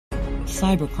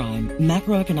cybercrime,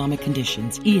 macroeconomic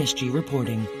conditions, ESG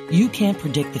reporting. You can't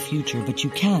predict the future, but you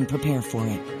can prepare for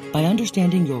it. By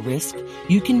understanding your risk,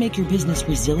 you can make your business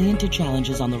resilient to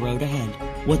challenges on the road ahead.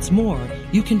 What's more,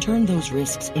 you can turn those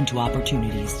risks into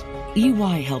opportunities.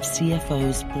 EY helps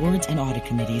CFOs, boards, and audit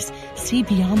committees see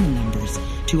beyond the numbers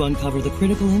to uncover the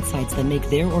critical insights that make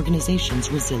their organizations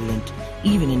resilient,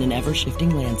 even in an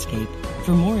ever-shifting landscape.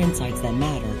 For more insights that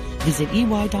matter, visit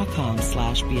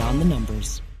ey.com/beyond the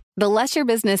numbers. The less your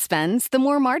business spends, the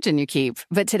more margin you keep.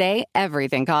 But today,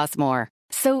 everything costs more.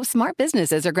 So smart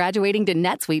businesses are graduating to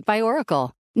NetSuite by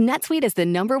Oracle. NetSuite is the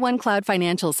 #1 cloud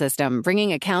financial system,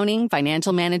 bringing accounting,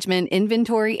 financial management,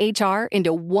 inventory, HR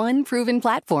into one proven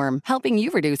platform, helping you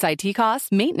reduce IT costs,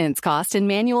 maintenance costs, and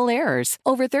manual errors.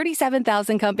 Over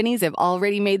 37,000 companies have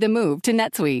already made the move to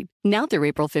NetSuite. Now through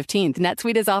April 15th,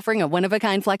 NetSuite is offering a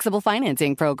one-of-a-kind flexible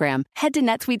financing program. Head to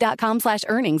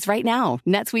netsuite.com/earnings right now.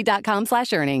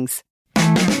 netsuite.com/earnings.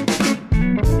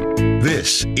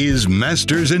 This is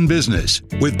Masters in Business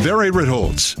with Barry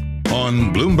Ritholtz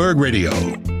on Bloomberg Radio.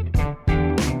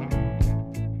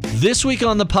 This week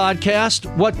on the podcast,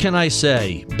 what can I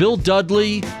say? Bill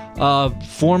Dudley,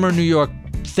 former New York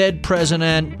Fed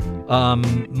president,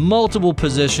 multiple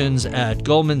positions at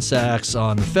Goldman Sachs,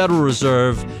 on the Federal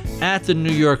Reserve, at the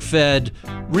New York Fed,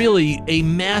 really a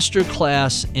master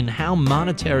class in how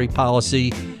monetary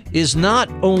policy is not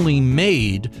only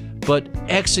made, but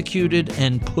executed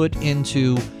and put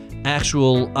into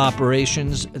actual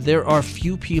operations. There are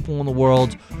few people in the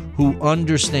world who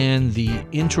understand the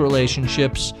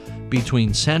interrelationships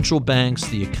between central banks,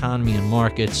 the economy, and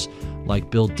markets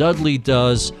like Bill Dudley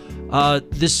does.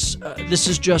 This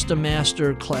is just a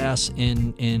master class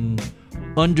in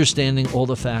understanding all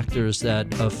the factors that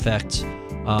affect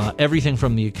everything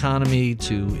from the economy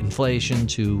to inflation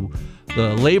to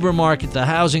the labor market, the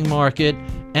housing market,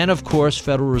 and of course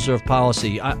Federal Reserve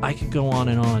policy. I could go on,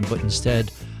 but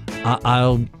instead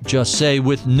I'll just say,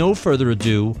 with no further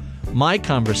ado, my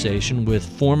conversation with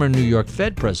former New York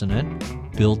Fed President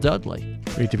Bill Dudley.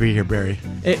 Great to be here, Barry.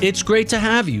 It's great to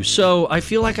have you. So I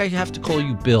feel like I have to call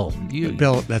you Bill.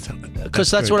 Bill,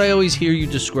 because that's what I always hear you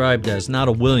described as, not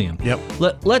a William. Yep.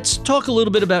 Let's talk a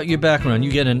little bit about your background.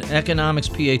 You get an economics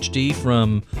PhD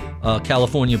from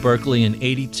California, Berkeley in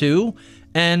 '82.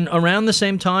 And around the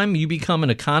same time, you become an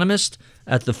economist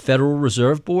at the Federal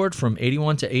Reserve Board from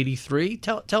 '81 to '83.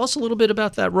 Tell us a little bit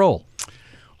about that role.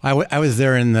 I was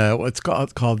there in what's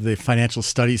called the Financial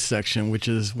Studies section, which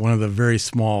is one of the very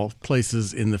small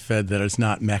places in the Fed that is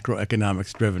not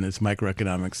macroeconomics driven. It's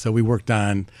microeconomics. So we worked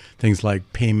on things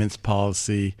like payments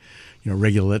policy,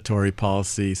 regulatory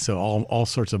policy, so all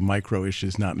sorts of micro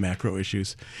issues, not macro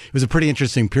issues. It was a pretty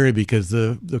interesting period because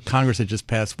the Congress had just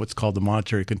passed what's called the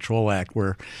Monetary Control Act,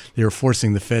 where they were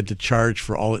forcing the Fed to charge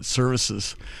for all its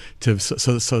services to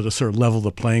sort of level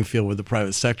the playing field with the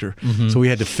private sector. Mm-hmm. So we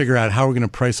had to figure out how we're going to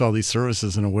price all these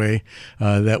services in a way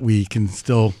that we can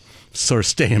still sort of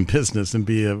stay in business and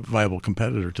be a viable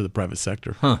competitor to the private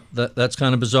sector. That's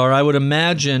kind of bizarre. I would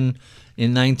imagine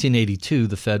in 1982,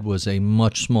 the Fed was a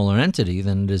much smaller entity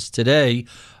than it is today.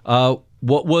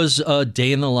 What was a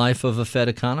day in the life of a Fed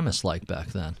economist like back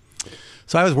then?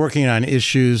 So I was working on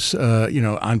issues,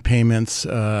 on payments.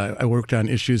 I worked on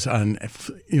issues on,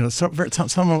 some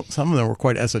of them were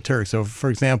quite esoteric. So, for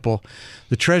example,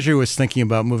 the Treasury was thinking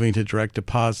about moving to direct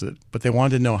deposit, but they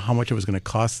wanted to know how much it was going to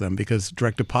cost them because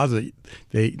direct deposit,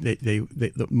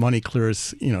 the money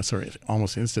clears,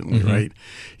 almost instantly, mm-hmm. right?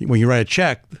 When you write a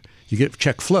check, you get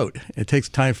check float. It takes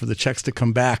time for the checks to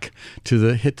come back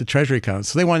to hit the Treasury account.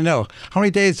 So they want to know, how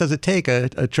many days does it take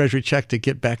a Treasury check to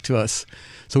get back to us?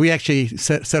 So we actually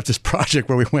set up this project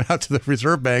where we went out to the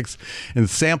reserve banks and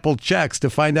sampled checks to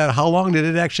find out how long did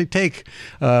it actually take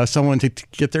someone to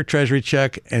get their Treasury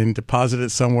check and deposit it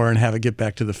somewhere and have it get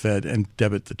back to the Fed and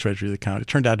debit the Treasury account. It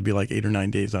turned out to be like 8 or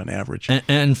 9 days on average.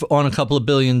 And on a couple of $1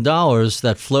 billion,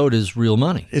 that float is real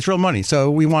money. It's real money.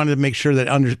 So we wanted to make sure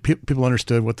that people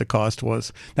understood what the cost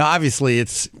was. Now, obviously,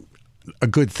 it's a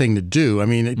good thing to do. I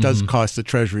mean, it does cost the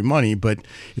Treasury money, but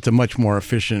it's a much more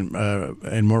efficient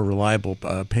and more reliable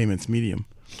payments medium.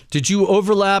 Did you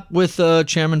overlap with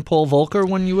Chairman Paul Volcker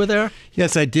when you were there?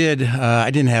 Yes, I did.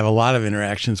 I didn't have a lot of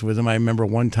interactions with him. I remember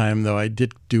one time, though, I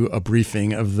did do a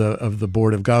briefing of the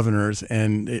Board of Governors,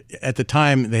 and at the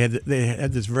time they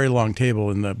had this very long table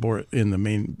in the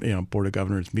main Board of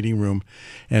Governors meeting room,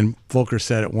 and Volcker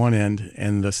sat at one end,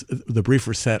 and the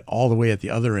briefer sat all the way at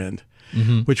the other end.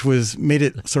 Mm-hmm. Which made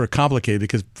it sort of complicated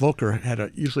because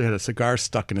Volcker usually had a cigar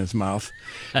stuck in his mouth,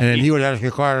 and he would ask a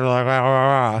question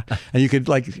like, and you could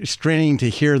straining to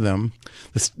hear them.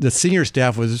 The senior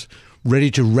staff was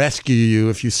ready to rescue you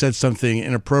if you said something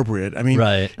inappropriate. I mean,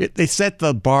 Right. They set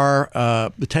the bar,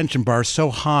 the tension bar, so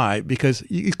high because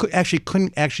you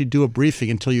couldn't actually do a briefing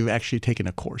until you've actually taken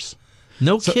a course.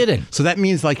 No kidding. So that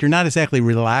means like you're not exactly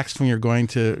relaxed when you're going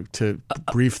to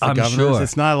brief the I'm governors. sure.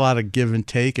 It's not a lot of give and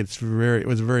take. It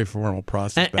was a very formal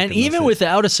process. And even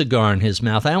without a cigar in his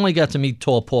mouth, I only got to meet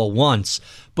Tall Paul once,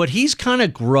 but he's kind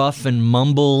of gruff and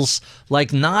mumbles,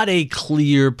 like not a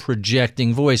clear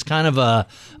projecting voice, kind of a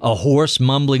hoarse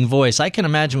mumbling voice. I can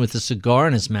imagine with a cigar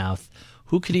in his mouth,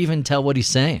 who could even tell what he's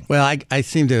saying? Well, I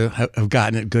seem to have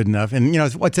gotten it good enough. And,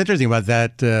 what's interesting about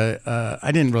that,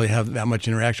 I didn't really have that much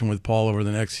interaction with Paul over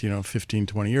the next, 15,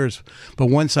 20 years. But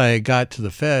once I got to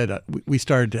the Fed, we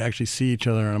started to actually see each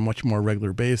other on a much more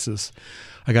regular basis.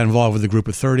 I got involved with the Group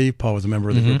of 30. Paul was a member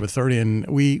of the Group of 30. And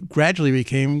we gradually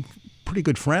became pretty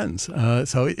good friends.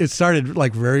 So it started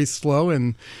like very slow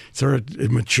and sort of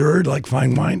it matured like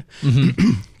fine wine.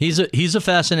 He's a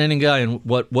fascinating guy, and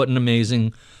what an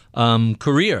amazing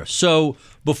career. So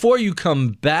before you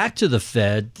come back to the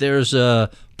Fed, there's a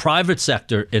private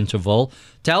sector interval.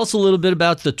 Tell us a little bit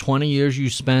about the 20 years you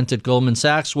spent at Goldman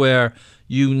Sachs, where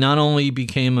you not only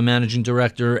became a managing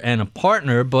director and a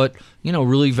partner, but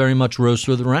really very much rose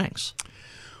through the ranks.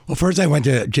 Well, first I went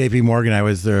to J.P. Morgan. I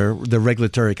was the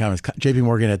regulatory economist. J.P.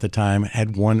 Morgan at the time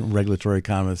had one regulatory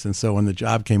economist, and so when the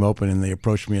job came open and they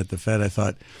approached me at the Fed, I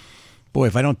thought, boy,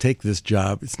 if I don't take this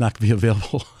job, it's not going to be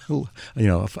available,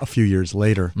 a few years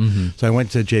later. So I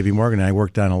went to J.P. Morgan and I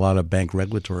worked on a lot of bank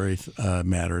regulatory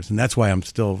matters, and that's why I'm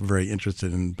still very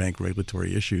interested in bank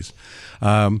regulatory issues.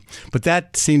 But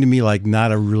that seemed to me like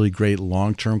not a really great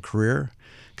long-term career.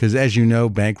 Because as you know,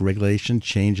 bank regulation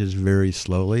changes very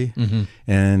slowly,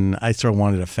 and I sort of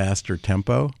wanted a faster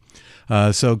tempo.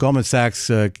 So Goldman Sachs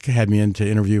had me in to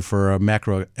interview for a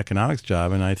macroeconomics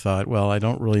job, and I thought, well, I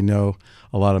don't really know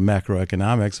a lot of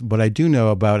macroeconomics, but I do know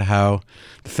about how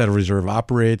the Federal Reserve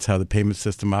operates, how the payment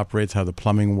system operates, how the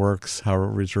plumbing works, how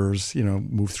reserves,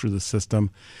 move through the system.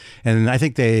 And I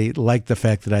think they liked the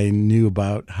fact that I knew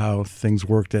about how things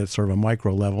worked at sort of a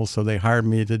micro level, so they hired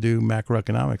me to do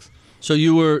macroeconomics. So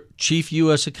you were chief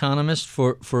U.S. economist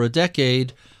for a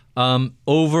decade,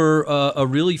 over a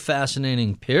really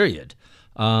fascinating period.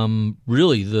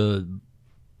 Really the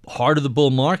heart of the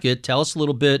bull market. Tell us a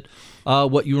little bit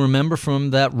what you remember from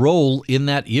that role in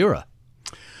that era.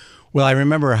 Well, I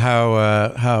remember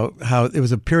how it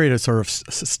was a period of sort of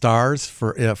stars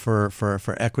for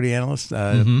equity analysts,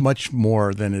 much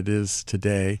more than it is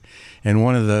today. And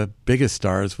one of the biggest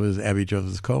stars was Abby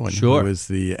Joseph-Cohen, who was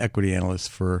the equity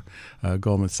analyst for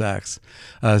Goldman Sachs.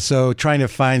 So trying to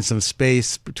find some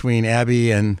space between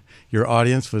Abby and your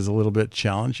audience was a little bit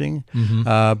challenging.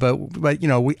 But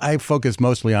I focused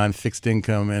mostly on fixed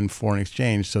income and foreign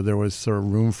exchange, so there was sort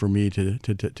of room for me to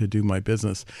do my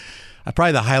business.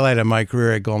 Probably the highlight of my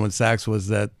career at Goldman Sachs was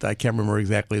that, I can't remember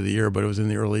exactly the year, but it was in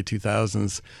the early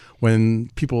 2000s when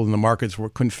people in the markets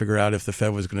couldn't figure out if the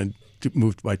Fed was going to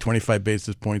move by 25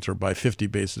 basis points or by 50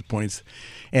 basis points.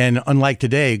 And unlike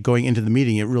today, going into the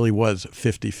meeting, it really was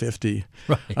 50-50.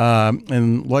 Right.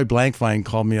 And Lloyd Blankfein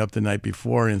called me up the night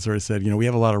before and sort of said, we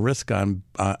have a lot of risk on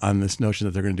this notion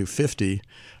that they're going to do 50.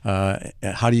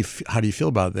 How do you feel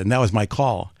about it? And that was my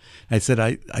call. I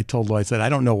told Lloyd, I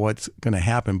don't know what's going to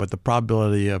happen, but the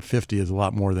probability of 50 is a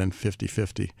lot more than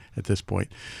 50-50 at this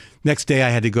point. Next day, I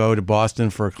had to go to Boston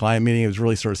for a client meeting. It was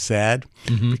really sort of sad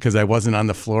because I wasn't on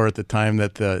the floor at the time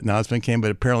that the announcement came,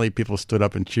 but apparently people stood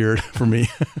up and cheered for me.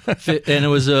 And it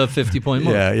was a 50-point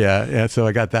move. Yeah. So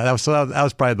I got that. That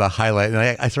was probably the highlight, and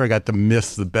I sort of got to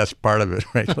miss the best part of it,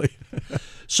 frankly.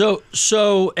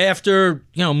 So after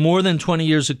more than 20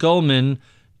 years at Goldman,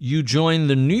 you joined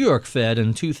the New York Fed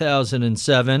in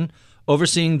 2007,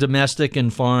 overseeing domestic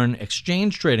and foreign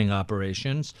exchange trading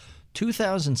operations.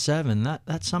 2007,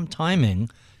 that's some timing.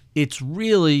 It's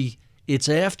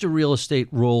after real estate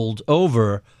rolled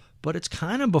over, but it's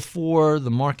kind of before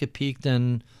the market peaked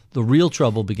and the real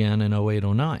trouble began in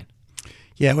 08-09.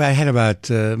 Yeah, well, I had about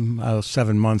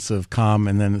 7 months of calm,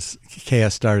 and then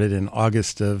chaos started in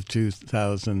August of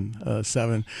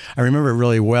 2007. I remember it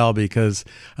really well because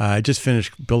I just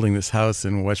finished building this house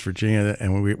in West Virginia,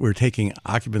 and we were taking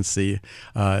occupancy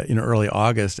in early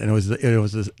August, and it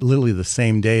was literally the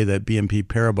same day that BNP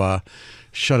Paribas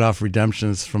shut off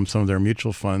redemptions from some of their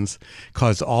mutual funds,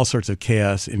 caused all sorts of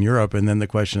chaos in Europe. And then the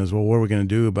question is, well, what are we going to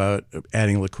do about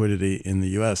adding liquidity in the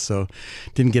U.S.? So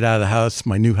didn't get out of the house,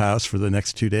 my new house, for the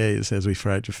next 2 days as we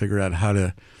tried to figure out how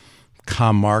to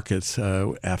calm markets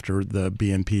after the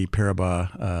BNP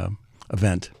Paribas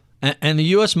event. And the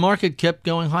U.S. market kept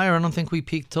going higher. I don't think we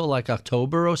peaked till like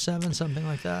October 07, something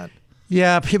like that.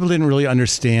 Yeah, people didn't really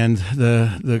understand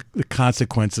the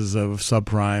consequences of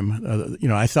subprime.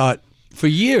 I thought for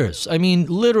years. I mean,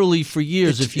 literally for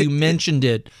years. If you mentioned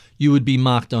it, you would be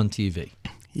mocked on TV.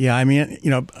 Yeah, I mean,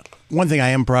 one thing I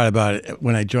am proud about it,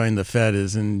 when I joined the Fed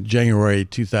is in January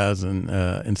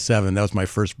 2007. That was my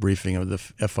first briefing of the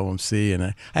FOMC, and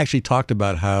I actually talked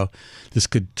about how this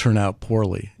could turn out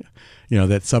poorly.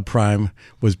 That subprime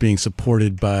was being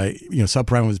supported by,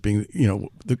 subprime was being,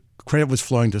 the credit was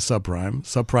flowing to subprime.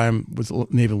 Subprime was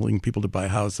enabling people to buy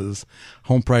houses.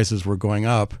 Home prices were going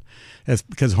up.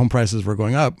 Because home prices were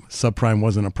going up, subprime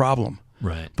wasn't a problem.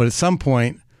 Right. But at some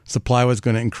point, supply was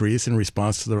going to increase in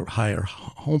response to the higher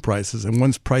home prices. And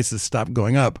once prices stopped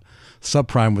going up,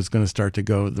 subprime was going to start to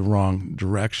go the wrong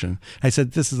direction. I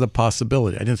said, this is a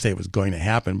possibility. I didn't say it was going to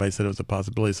happen, but I said it was a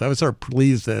possibility. So I was sort of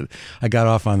pleased that I got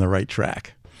off on the right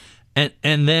track. And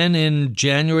then in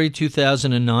January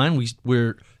 2009,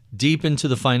 we're deep into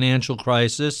the financial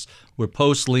crisis. We're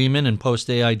post-Lehman and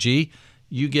post-AIG.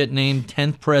 You get named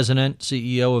 10th president,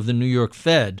 CEO of the New York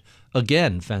Fed.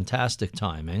 Again, fantastic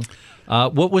timing.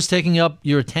 What was taking up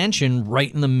your attention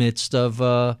right in the midst of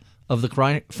the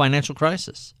financial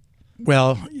crisis?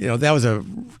 Well, that was a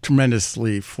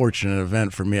tremendously fortunate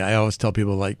event for me. I always tell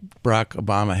people, like, Barack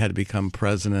Obama had to become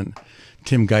president,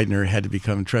 Tim Geithner had to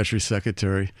become Treasury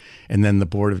Secretary, and then the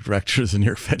board of directors of New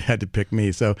York Fed had to pick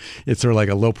me. So it's sort of like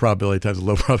a low probability times a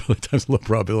low probability times a low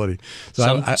probability.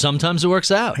 So sometimes it works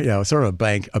out. Yeah, it was sort of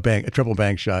a triple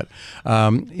bank shot.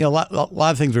 A lot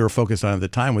of things we were focused on at the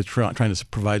time was trying to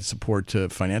provide support to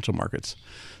financial markets.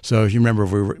 So if you remember,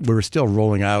 we were still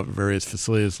rolling out various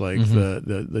facilities like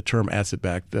the term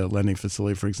asset-backed lending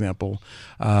facility, for example.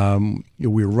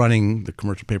 We were running the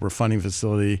commercial paper funding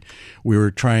facility. We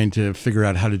were trying to figure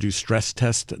out how to do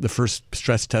the first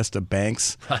stress test of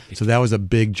banks. Right. So that was a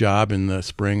big job in the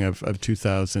spring of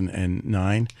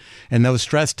 2009. And those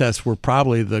stress tests were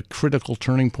probably the critical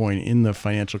turning point in the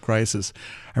financial crisis.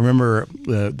 I remember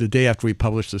the day after we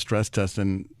published the stress test,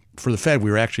 and for the Fed, we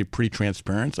were actually pretty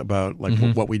transparent about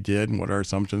what we did and what our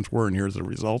assumptions were, and here's the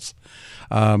results.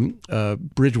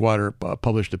 Bridgewater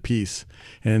published a piece,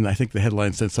 and I think the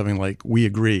headline said something like, "We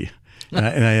agree."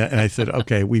 And I said,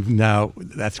 okay,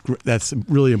 that's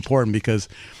really important, because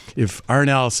if our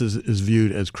analysis is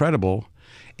viewed as credible,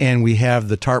 and we have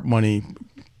the TARP money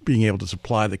being able to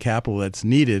supply the capital that's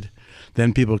needed,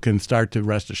 then people can start to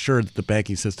rest assured that the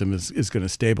banking system is going to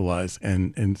stabilize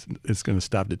and it's going to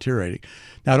stop deteriorating.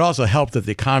 Now, it also helped that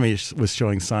the economy was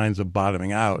showing signs of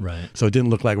bottoming out. Right. So it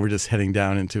didn't look like we're just heading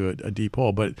down into a deep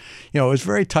hole. But, it was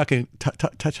very touch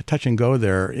and go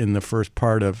there in the first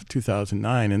part of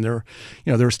 2009. And there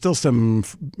were still some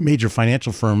major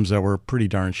financial firms that were pretty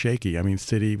darn shaky. I mean,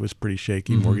 Citi was pretty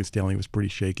shaky. Morgan Stanley was pretty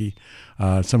shaky.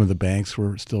 Some of the banks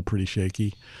were still pretty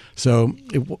shaky. So,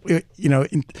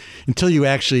 until you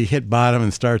actually hit bottom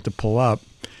and start to pull up,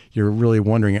 you're really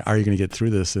wondering, are you going to get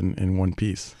through this in one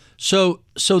piece? So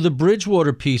the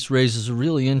Bridgewater piece raises a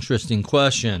really interesting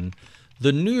question.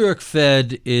 The New York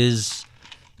Fed is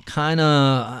kind of,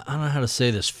 I don't know how to say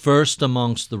this, first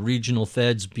amongst the regional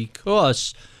feds,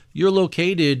 because you're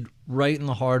located right in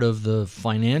the heart of the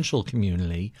financial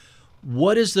community.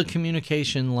 What is the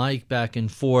communication like back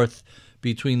and forth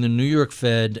between the New York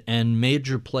Fed and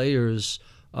major players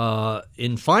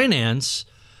in finance,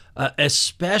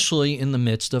 especially in the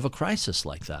midst of a crisis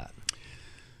like that?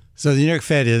 So the New York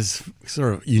Fed is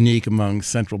sort of unique among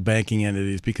central banking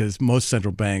entities, because most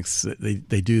central banks,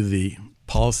 they do the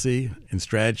policy and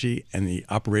strategy and the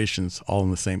operations all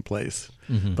in the same place.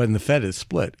 But in the Fed, it's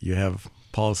split. You have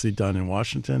policy done in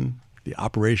Washington. The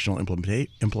operational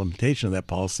implementation of that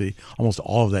policy, almost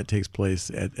all of that takes place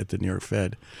at the New York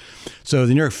Fed. So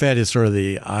the New York Fed is sort of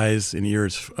the eyes and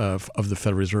ears of the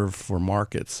Federal Reserve for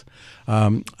markets.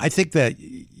 I think that,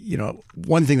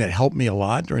 one thing that helped me a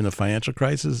lot during the financial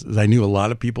crisis is I knew a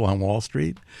lot of people on Wall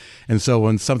Street. And so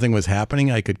when something was happening,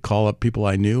 I could call up people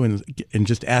I knew and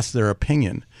just ask their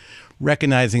opinion,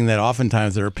 recognizing that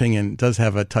oftentimes their opinion does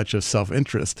have a touch of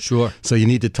self-interest. Sure. So you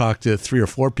need to talk to 3 or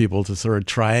 4 people to sort of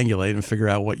triangulate and figure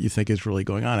out what you think is really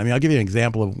going on. I mean, I'll give you an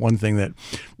example of one thing that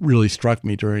really struck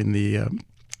me during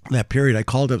that period. I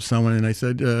called up someone and I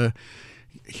said,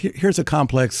 here's a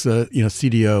complex,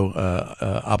 CDO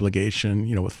obligation,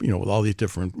 with all these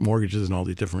different mortgages and all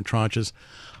these different tranches.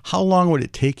 How long would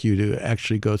it take you to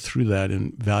actually go through that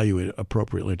and value it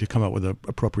appropriately, to come up with an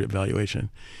appropriate valuation?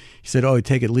 He said, it'd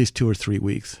take at least 2 or 3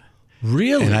 weeks.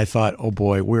 Really? And I thought, oh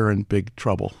boy, we're in big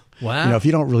trouble. Wow. If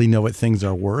you don't really know what things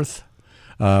are worth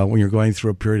when you're going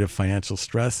through a period of financial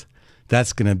stress,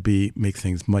 that's going to make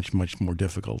things much, much more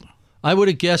difficult. I would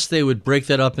have guessed they would break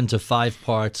that up into 5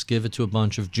 parts, give it to a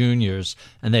bunch of juniors,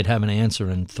 and they'd have an answer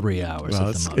in 3 hours Well,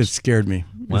 at the most. it scared me.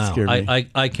 Wow, It scared me.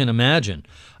 I can imagine.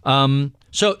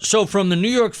 So from the New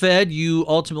York Fed, you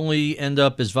ultimately end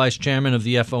up as vice chairman of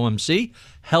the FOMC,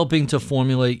 helping to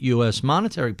formulate U.S.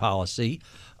 monetary policy.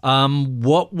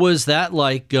 What was that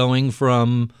like going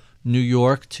from New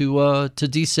York to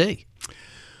D.C.?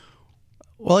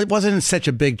 Well, it wasn't such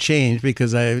a big change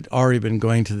because I had already been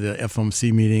going to the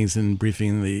FOMC meetings and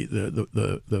briefing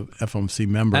the FOMC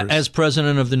members. As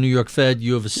president of the New York Fed,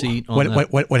 you have a seat on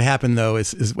that. What happened though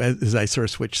is I sort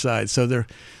of switched sides. So the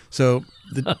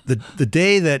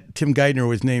day that Tim Geithner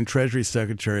was named Treasury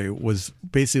Secretary was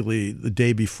basically the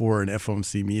day before an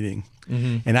FOMC meeting.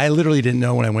 Mm-hmm. And I literally didn't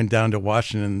know when I went down to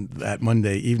Washington that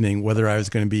Monday evening whether I was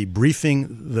going to be briefing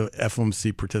the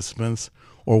FOMC participants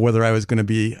or whether I was going to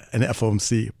be an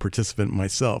FOMC participant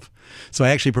myself. So I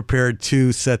actually prepared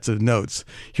 2 sets of notes.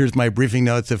 Here's my briefing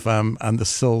notes if I'm the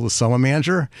SOMA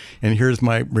manager, and here's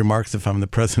my remarks if I'm the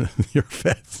president of the New York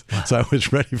Fed. Wow. So I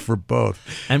was ready for both.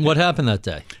 And what happened that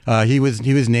day? He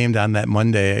was named on that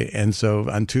Monday, and so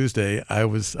on Tuesday I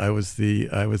was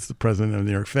the president of the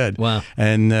New York Fed. Wow.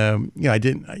 And I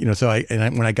didn't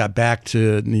when I got back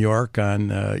to New York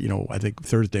on I think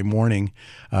Thursday morning,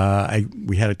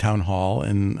 we had a town hall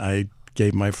and I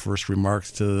gave my first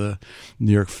remarks to the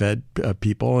New York Fed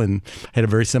people and had a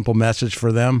very simple message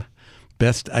for them: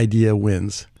 best idea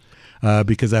wins.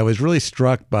 Because I was really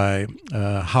struck by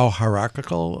how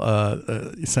hierarchical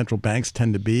central banks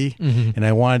tend to be. Mm-hmm. And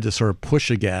I wanted to sort of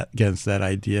push against that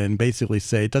idea and basically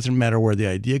say it doesn't matter where the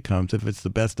idea comes. If it's the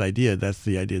best idea, that's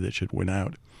the idea that should win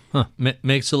out. Huh.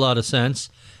 Makes a lot of sense.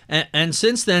 And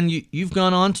since then, you've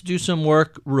gone on to do some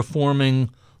work reforming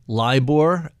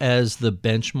LIBOR as the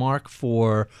benchmark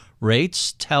for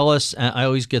rates. Tell us, I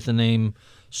always get the name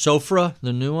SOFR,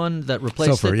 the new one that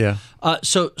replaced SOFR, it. yeah.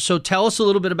 So tell us a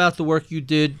little bit about the work you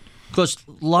did, because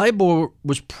LIBOR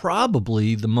was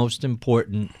probably the most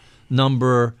important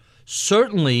number,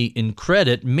 certainly in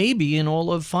credit, maybe in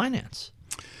all of finance.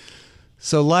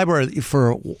 So LIBOR,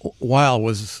 for a while,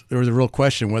 there was a real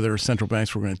question whether central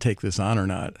banks were going to take this on or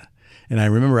not. And I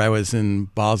remember I was in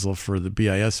Basel for the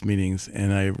BIS meetings,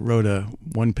 and I wrote a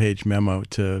 1-page memo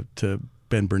to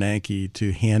Ben Bernanke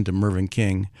to hand to Mervyn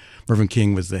King. Mervyn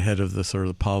King was the head of the sort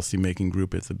of the policymaking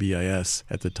group at the BIS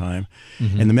at the time.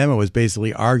 Mm-hmm. And the memo was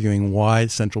basically arguing why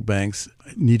central banks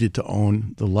needed to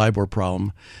own the LIBOR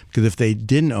problem, because if they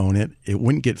didn't own it, it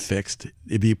wouldn't get fixed.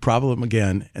 It'd be a problem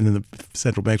again, and then the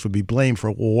central banks would be blamed for,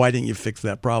 well, why didn't you fix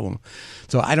that problem?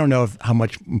 So I don't know how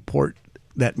much import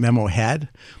that memo had,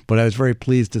 but I was very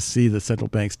pleased to see the central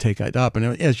banks take it up.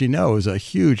 And as you know, it was a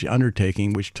huge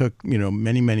undertaking which took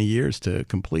many, many years to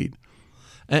complete.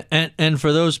 And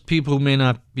for those people who may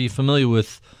not be familiar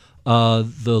with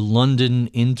the London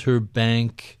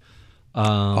Interbank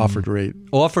offered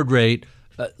rate,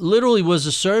 literally was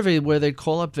a survey where they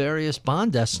call up various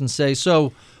bond desks and say,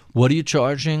 so what are you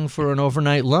charging for an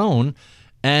overnight loan?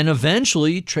 And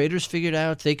eventually traders figured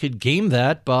out they could game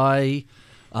that by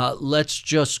let's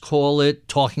just call it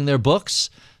talking their books,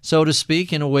 so to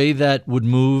speak, in a way that would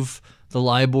move the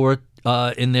LIBOR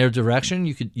in their direction.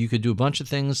 You could do a bunch of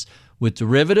things with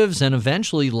derivatives, and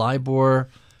eventually LIBOR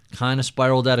kind of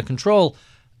spiraled out of control.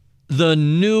 The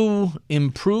new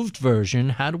improved version,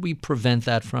 how do we prevent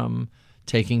that from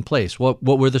taking place? What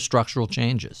were the structural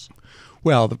changes?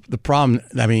 Well, the problem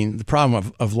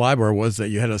of LIBOR was that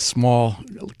you had a small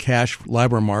cash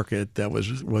LIBOR market that was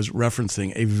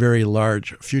referencing a very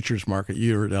large futures market,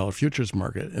 Eurodollar futures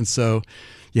market. And so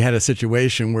you had a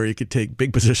situation where you could take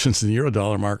big positions in the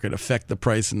Eurodollar market, affect the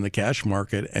price in the cash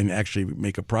market, and actually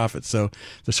make a profit. So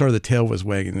the tail was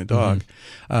wagging the dog.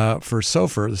 Mm-hmm. For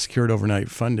SOFR, the secured overnight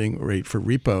funding rate for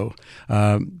repo,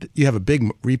 you have a big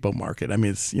repo market. I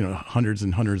mean, it's hundreds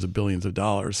and hundreds of billions of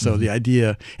dollars. So the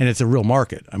idea, and it's a real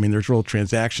market. I mean, there's real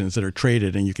transactions that are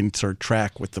traded, and you can sort of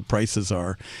track what the prices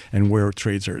are and where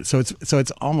trades are. So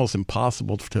it's almost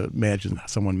impossible to imagine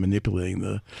someone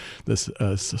manipulating this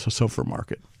SOFR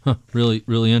market. Huh, really,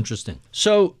 really interesting.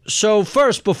 So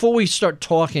first, before we start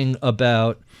talking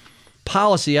about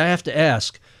policy, I have to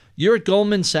ask, you're at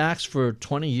Goldman Sachs for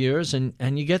 20 years, and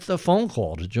you get the phone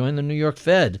call to join the New York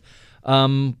Fed.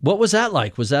 What was that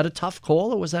like? Was that a tough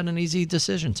call, or was that an easy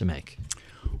decision to make?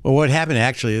 Well, what happened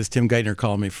actually is Tim Geithner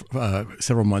called me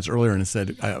several months earlier and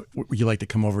said, would you like to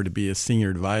come over to be a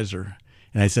senior advisor?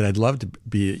 And I said, I'd love to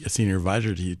be a senior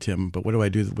advisor to you, Tim, but what do I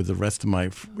do with the rest of my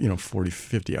 40,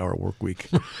 50-hour work week?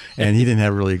 And he didn't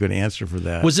have really a good answer for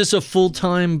that. Was this a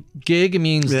full-time gig? It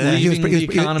means leaving the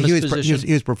economist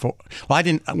position?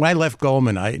 When I left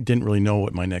Goldman, I didn't really know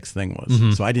what my next thing was.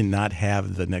 Mm-hmm. So I did not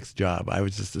have the next job. I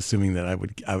was just assuming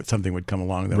that something would come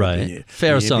along that right. would be,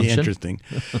 Fair assumption. Be interesting.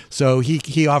 So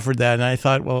he offered that, and I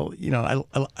thought, well,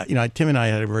 Tim and I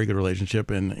had a very good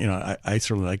relationship, and I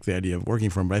certainly liked the idea of working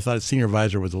for him, but I thought a senior advisor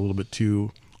was a little bit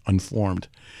too unformed.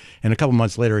 And a couple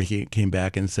months later, he came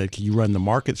back and said, "Can you run the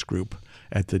markets group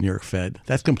at the New York Fed?"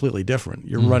 That's completely different.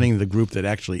 You're running the group that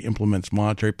actually implements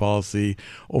monetary policy,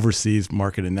 oversees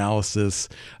market analysis,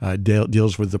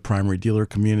 deals with the primary dealer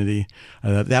community.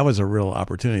 That was a real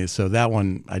opportunity. So that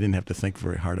one I didn't have to think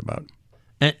very hard about.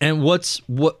 And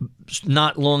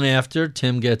not long after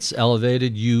Tim gets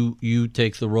elevated, you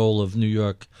take the role of New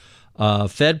York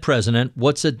Fed president.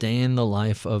 What's a day in the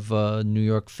life of New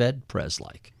York Fed pres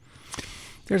like?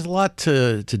 There's a lot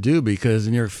to do because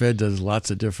the New York Fed does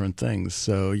lots of different things.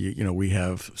 So, we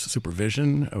have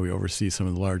supervision. We oversee some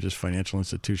of the largest financial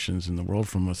institutions in the world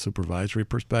from a supervisory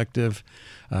perspective.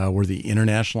 We're the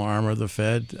international arm of the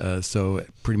Fed. So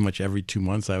pretty much every 2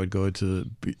 months I would go to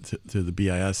the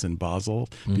BIS in Basel,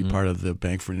 be part of the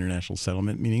Bank for International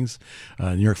Settlement meetings.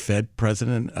 New York Fed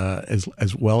president,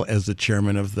 as well as the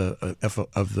chairman of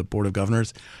the Board of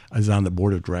Governors, is on the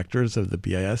board of directors of the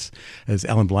BIS. As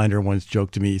Alan Blinder once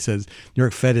joked to me, he says, New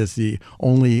York Fed is the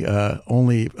only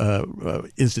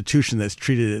institution that's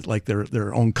treated it like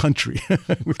their own country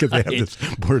because they have this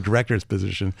board of directors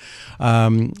position.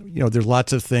 There's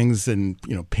lots of things in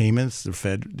payments.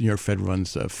 The New York Fed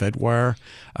runs FedWire.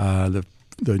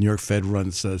 The New York Fed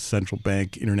runs central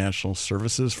bank international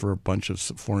services for a bunch of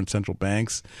foreign central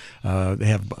banks. They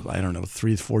have,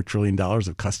 $3-4 trillion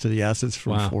of custody assets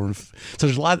from foreign. So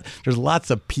there's lots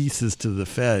of pieces to the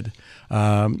Fed,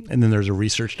 and then there's a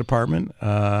research department.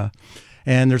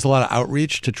 And there's a lot of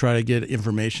outreach to try to get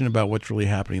information about what's really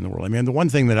happening in the world. I mean, the one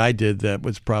thing that I did that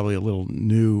was probably a little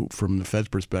new from the Fed's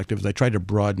perspective is I tried to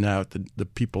broaden out the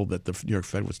people that the New York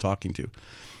Fed was talking to.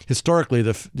 Historically,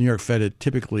 the New York Fed had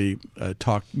typically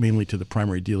talked mainly to the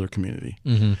primary dealer community.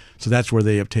 Mm-hmm. So that's where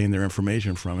they obtained their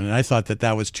information from. And I thought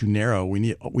that was too narrow. We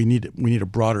need a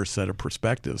broader set of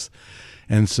perspectives.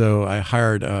 And so I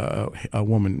hired a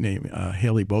woman named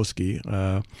Haley Boski,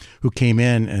 who came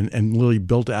in and really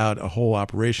built out a whole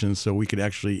operation so we could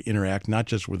actually interact not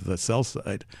just with the sell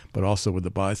side, but also with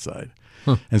the buy side.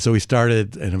 Huh. And so we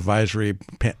started an advisory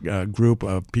group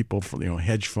of people from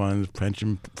hedge funds,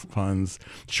 pension funds,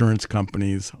 insurance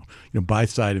companies,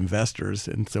 buy-side investors,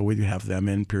 and so we have them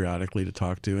in periodically to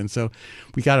talk to. And so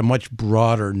we got a much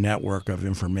broader network of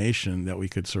information that we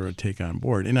could sort of take on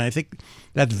board. And I think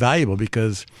that's valuable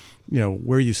because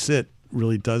where you sit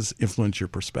really does influence your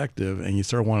perspective, and you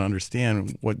sort of want to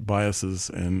understand what biases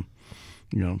and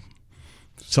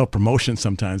self-promotion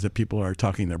sometimes that people are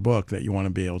talking their book, that you want to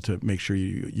be able to make sure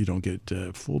you don't get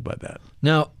fooled by that.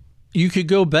 Now, you could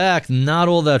go back not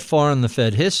all that far in the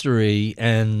Fed history,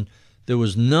 and there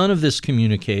was none of this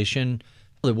communication.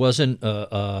 There wasn't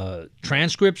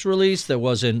transcripts released. There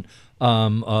wasn't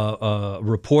a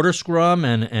reporter scrum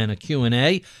and a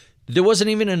Q&A. There wasn't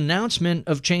even an announcement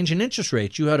of change in interest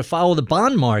rates. You had to follow the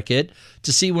bond market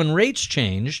to see when rates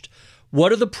changed.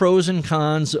 What are the pros and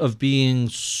cons of being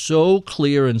so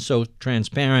clear and so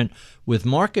transparent with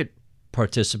market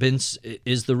participants?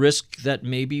 Is the risk that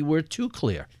maybe we're too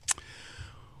clear?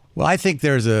 Well, I think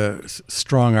there's a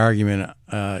strong argument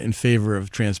in favor of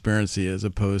transparency as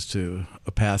opposed to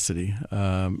opacity.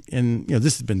 And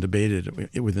this has been debated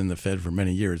within the Fed for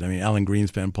many years. I mean, Alan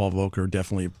Greenspan, Paul Volcker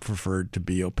definitely preferred to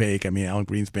be opaque. I mean, Alan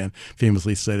Greenspan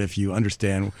famously said, if you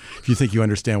think you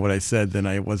understand what I said, then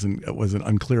I wasn't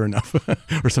unclear enough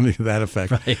or something to that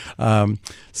effect. Right.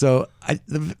 So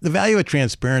the value of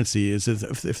transparency is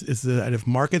that if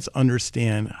markets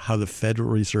understand how the Federal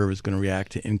Reserve is going to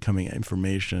react to incoming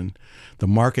information, the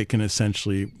market can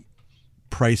essentially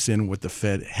price in what the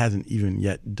Fed hasn't even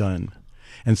yet done.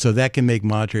 And so that can make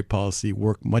monetary policy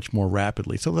work much more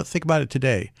rapidly. So let's think about it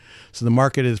today. So the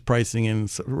market is pricing in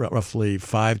roughly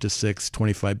 5 to 6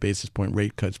 25 basis point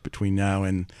rate cuts between now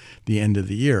and the end of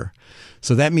the year.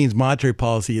 So that means monetary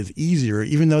policy is easier,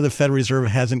 even though the Federal Reserve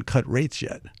hasn't cut rates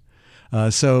yet.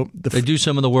 They do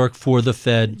some of the work for the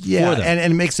Fed. Yeah, for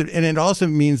them. And it also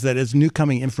means that as new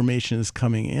information is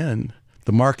coming in,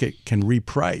 the market can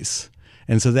reprice.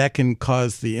 And so that can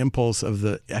cause the impulse of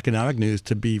the economic news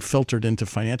to be filtered into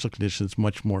financial conditions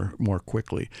much more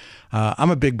quickly.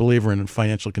 I'm a big believer in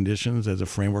financial conditions as a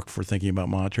framework for thinking about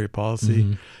monetary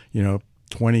policy. Mm-hmm.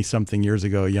 20-something years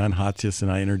ago, Jan Hatzius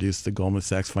and I introduced the Goldman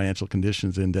Sachs Financial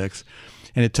Conditions Index,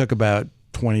 and it took about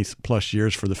 20-plus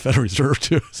years for the Federal Reserve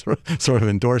to sort of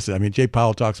endorse it. I mean, Jay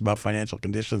Powell talks about financial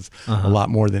conditions a lot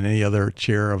more than any other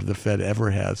chair of the Fed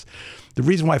ever has. The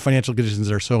reason why financial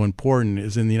conditions are so important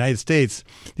is in the United States,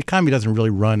 the economy doesn't really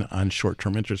run on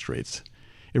short-term interest rates.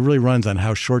 It really runs on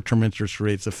how short-term interest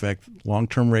rates affect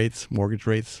long-term rates, mortgage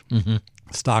rates,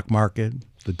 stock market,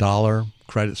 the dollar,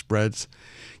 credit spreads.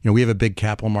 We have a big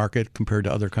capital market compared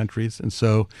to other countries, and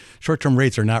so short-term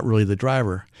rates are not really the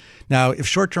driver. Now, if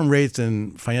short-term rates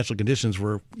and financial conditions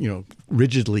were,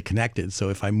 rigidly connected, so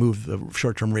if I move the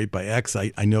short-term rate by X,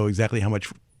 I know exactly how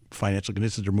much financial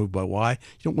conditions are moved by Y,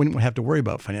 you wouldn't have to worry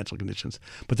about financial conditions.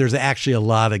 But there's actually a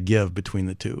lot of give between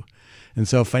the two. And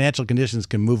so financial conditions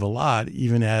can move a lot,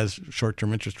 even as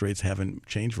short-term interest rates haven't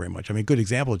changed very much. I mean, a good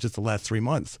example is just the last 3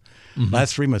 months.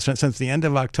 Last 3 months, since the end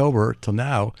of October till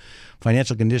now,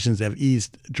 financial conditions have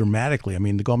eased dramatically. I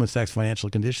mean, the Goldman Sachs Financial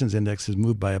Conditions Index has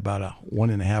moved by about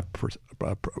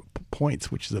 1.5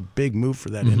 points, which is a big move for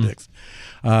that index,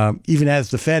 even as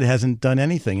the Fed hasn't done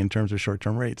anything in terms of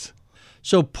short-term rates.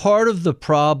 So part of the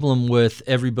problem with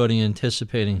everybody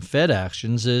anticipating Fed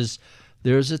actions is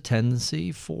there's a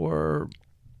tendency for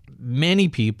many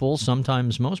people,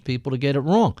 sometimes most people, to get it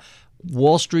wrong.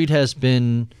 Wall Street has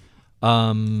been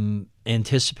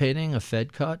anticipating a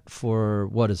Fed cut for,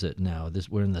 what is it now?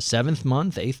 We're in the 7th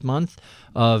month, 8th month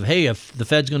of, hey, if the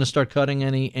Fed's going to start cutting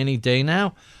any day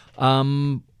now.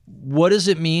 What does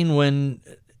it mean when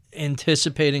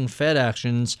anticipating Fed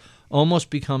actions almost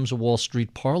becomes a Wall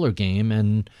Street parlor game,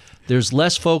 and there's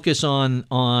less focus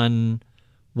on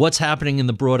what's happening in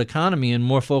the broad economy and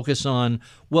more focus on,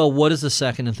 well, what does the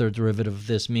second and third derivative of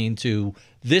this mean to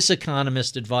this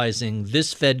economist advising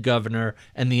this Fed governor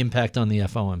and the impact on the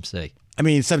FOMC? I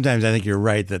mean, sometimes I think you're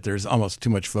right that there's almost too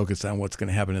much focus on what's going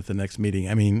to happen at the next meeting.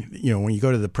 I mean, when you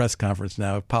go to the press conference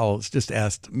now, Powell's just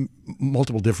asked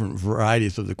multiple different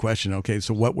varieties of the question. Okay,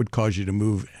 so what would cause you to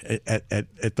move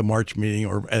at the March meeting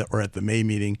or at the May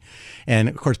meeting? And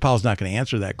of course, Powell's not going to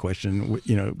answer that question,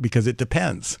 because it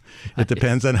depends. It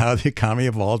depends on how the economy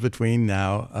evolves between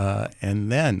now and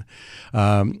then.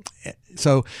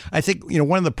 So I think,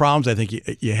 one of the problems I think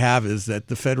you have is that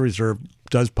the Federal Reserve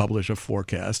does publish a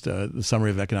forecast, the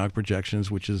Summary of Economic Projections,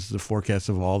 which is the forecast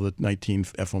of all the 19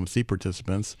 FOMC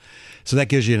participants. So that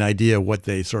gives you an idea of what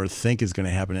they sort of think is going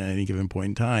to happen at any given point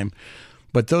in time.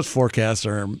 But those forecasts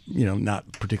are,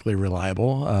 not particularly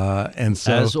reliable, and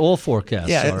so as all forecasts,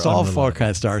 it's all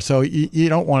forecasts are. So you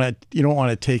don't want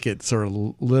to take it sort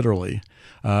of literally.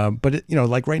 But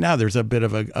like right now, there's a bit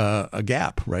of a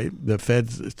gap, right? The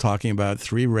Fed's talking about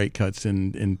 3 rate cuts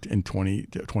in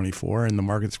 2024, and the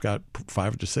market's got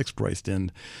 5 to 6 priced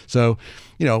in. So,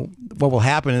 what will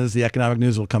happen is the economic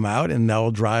news will come out, and that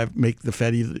will make the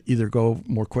Fed either go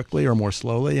more quickly or more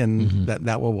slowly, and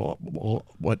that will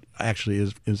what actually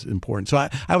is important. So I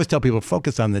always tell people,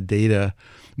 focus on the data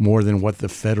more than what the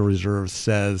Federal Reserve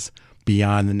says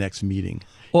beyond the next meeting.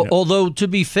 Although, to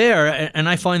be fair, and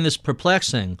I find this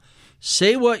perplexing,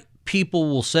 say what people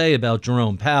will say about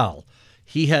Jerome Powell.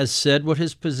 He has said what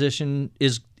his position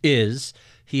is.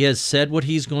 He has said what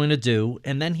he's going to do,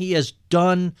 and then he has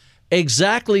done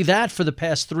exactly that for the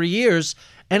past 3 years,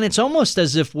 and it's almost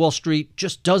as if Wall Street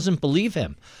just doesn't believe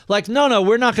him. Like, no,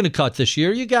 we're not going to cut this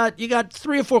year. You got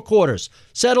 3 or 4 quarters.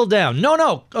 Settle down.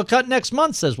 No, a cut next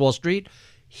month, says Wall Street.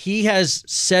 He has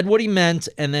said what he meant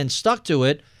and then stuck to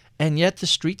it, and yet the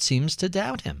street seems to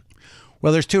doubt him.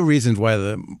 Well, there's 2 reasons why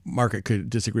the market could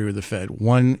disagree with the Fed.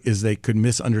 One is they could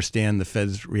misunderstand the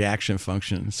Fed's reaction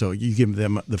function. So you give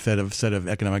the Fed a set of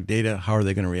economic data, how are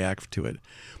they going to react to it?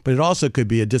 But it also could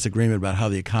be a disagreement about how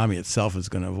the economy itself is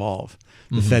going to evolve.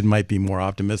 The Fed might be more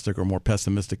optimistic or more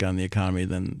pessimistic on the economy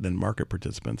than market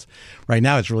participants. Right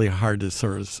now, it's really hard to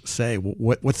sort of say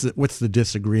what's the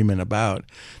disagreement about.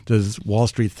 Does Wall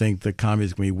Street think the economy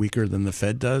is going to be weaker than the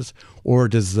Fed does, or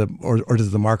does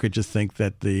the market just think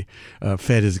that the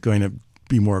Fed is going to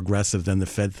be more aggressive than the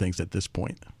Fed thinks at this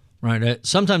point? Right.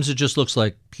 Sometimes it just looks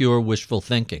like pure wishful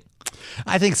thinking.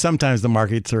 I think sometimes the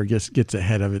market sort of gets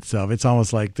ahead of itself. It's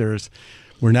almost like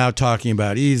we're now talking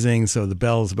about easing, so the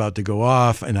bell is about to go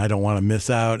off, and I don't want to miss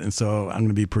out, and so I'm going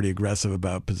to be pretty aggressive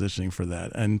about positioning for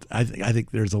that. And I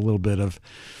think there's a little bit of,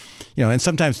 and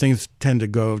sometimes things tend to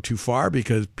go too far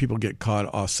because people get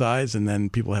caught off sides, and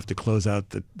then people have to close out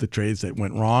the trades that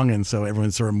went wrong, and so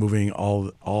everyone's sort of moving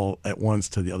all at once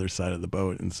to the other side of the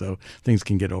boat, and so things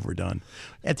can get overdone.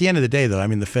 At the end of the day, though, I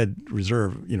mean, the Fed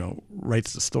Reserve,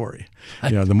 writes the story.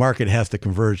 The market has to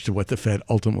converge to what the Fed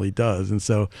ultimately does, and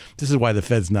so this is why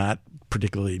the Fed's not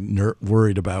particularly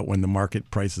worried about when the market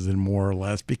prices in more or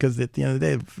less, because at the end of the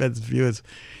day, the Fed's view is,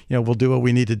 we'll do what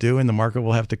we need to do, and the market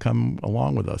will have to come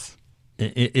along with us.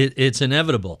 It's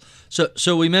inevitable.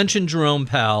 So we mentioned Jerome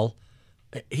Powell.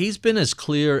 He's been as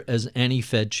clear as any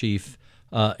Fed chief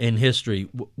in history.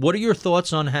 What are your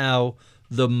thoughts on how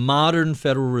the modern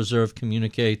Federal Reserve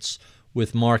communicates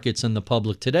with markets and the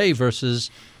public today versus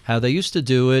how they used to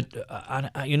do it?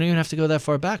 You don't have to go that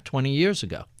far back, 20 years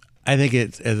ago. I think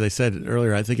it's, as I said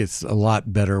earlier, I think it's a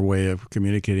lot better way of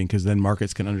communicating, because then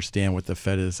markets can understand what the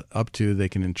Fed is up to. They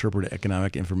can interpret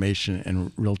economic information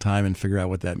in real time and figure out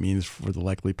what that means for the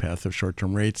likely path of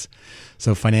short-term rates.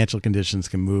 So financial conditions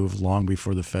can move long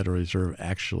before the Federal Reserve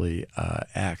actually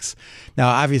acts. Now,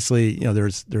 obviously,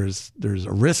 there's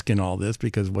a risk in all this,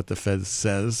 because what the Fed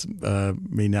says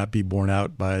may not be borne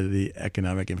out by the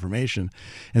economic information.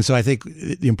 And so I think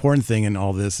the important thing in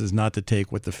all this is not to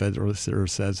take what the Federal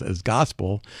Reserve says as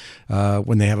gospel.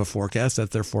 When they have a forecast,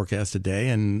 that's their forecast today,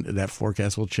 and that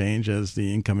forecast will change as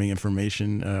the incoming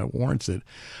information warrants it.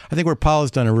 I think where Powell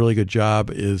has done a really good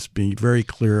job is being very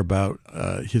clear about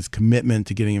his commitment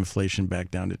to getting inflation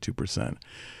back down to 2%.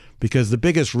 Because the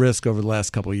biggest risk over the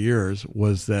last couple of years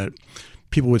was that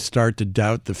people would start to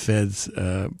doubt the Fed's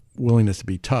willingness to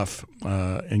be tough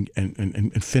and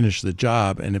finish the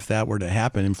job. And if that were to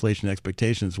happen, inflation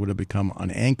expectations would have become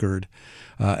unanchored,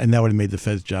 and that would have made the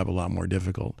Fed's job a lot more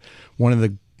difficult. One of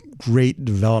the great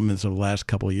developments of the last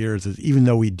couple of years is, even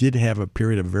though we did have a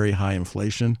period of very high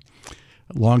inflation,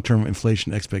 long-term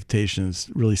inflation expectations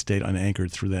really stayed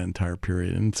unanchored through that entire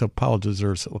period. And so Powell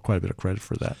deserves quite a bit of credit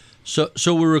for that. So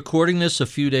we're recording this a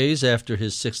few days after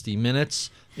his 60 Minutes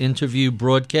interview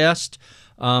broadcast.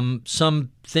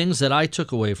 Some things that I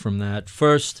took away from that.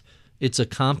 First, it's a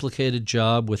complicated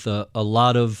job with a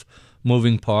lot of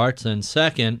moving parts. And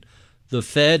second, the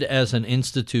Fed as an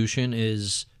institution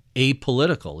is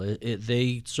apolitical.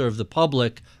 They serve the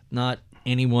public, not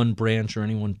any one branch or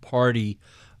any one party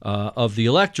of the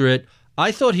electorate.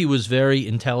 I thought he was very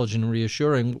intelligent and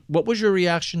reassuring. What was your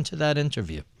reaction to that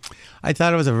interview? I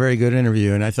thought it was a very good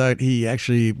interview, and I thought he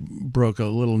actually broke a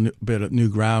little bit of new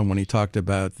ground when he talked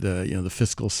about the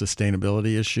fiscal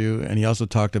sustainability issue, and he also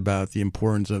talked about the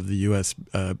importance of the U.S.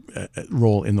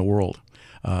 Role in the world.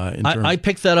 I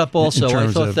picked that up also.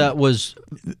 I thought that was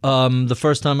the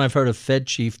first time I've heard a Fed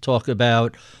chief talk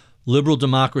about liberal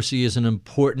democracy is an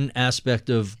important aspect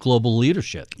of global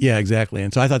leadership. Yeah, exactly.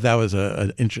 And so I thought that was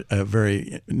a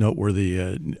very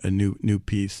noteworthy new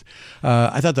piece.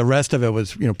 I thought the rest of it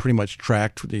was pretty much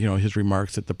tracked with his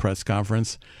remarks at the press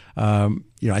conference.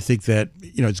 I think that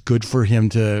it's good for him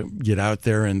to get out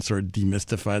there and sort of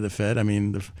demystify the Fed. I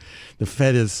mean, the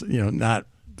Fed is not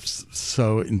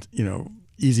so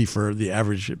easy for the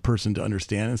average person to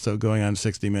understand, and so going on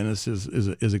 60 Minutes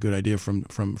is a good idea from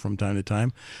time to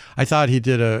time. I thought he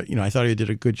did a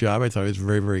good job. I thought he was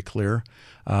very, very clear.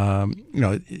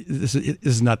 This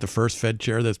is not the first Fed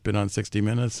chair that's been on 60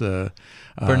 Minutes.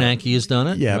 Bernanke has done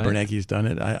it. Yeah, right? Bernanke's done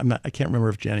it. I can't remember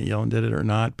if Janet Yellen did it or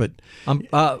not, but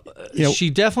she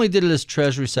definitely did it as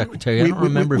Treasury Secretary. I don't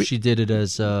remember if she did it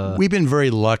as. We've been very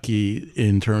lucky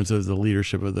in terms of the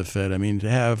leadership of the Fed. I mean, to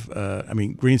have,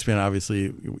 Greenspan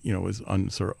obviously, was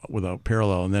sort of without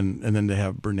parallel, and then to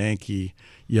have Bernanke,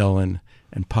 Yellen,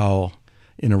 and Powell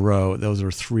in a row. Those are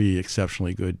three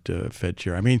exceptionally good Fed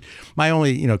chair. I mean, my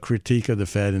only critique of the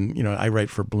Fed, and I write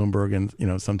for Bloomberg,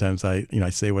 and sometimes I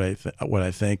say what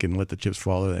I think and let the chips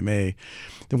fall where they may.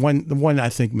 The one I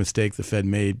think mistake the Fed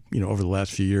made over the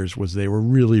last few years was they were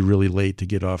really, really late to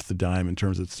get off the dime in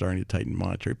terms of starting to tighten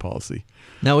monetary policy.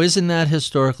 Now, isn't that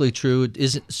historically true?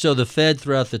 So the Fed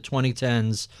throughout the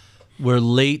 2010s were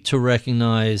late to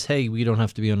recognize, hey, we don't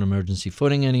have to be on emergency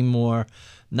footing anymore.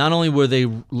 Not only were they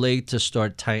late to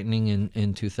start tightening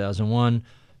in 2021,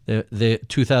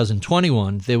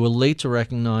 2021, they were late to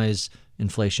recognize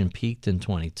inflation peaked in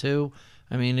 22.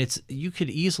 I mean, you could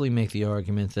easily make the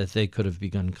argument that they could have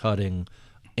begun cutting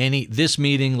this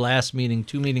meeting, last meeting,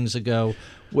 2 meetings ago.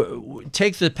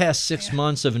 Take the past 6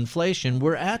 months of inflation,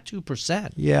 we're at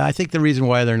 2%. Yeah, I think the reason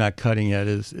why they're not cutting yet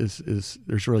is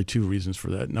there's really two reasons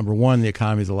for that. Number one, the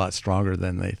economy is a lot stronger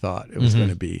than they thought it was going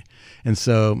to be, and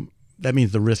so that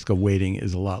means the risk of waiting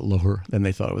is a lot lower than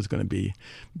they thought it was going to be,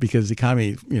 because the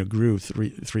economy grew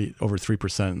over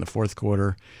 3% in the fourth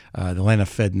quarter. The Atlanta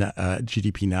Fed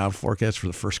GDP Now forecast for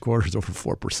the first quarter is over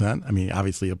 4%. I mean,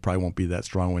 obviously it probably won't be that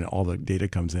strong when all the data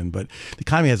comes in, but the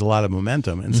economy has a lot of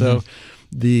momentum, and so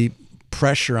the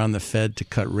pressure on the Fed to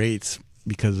cut rates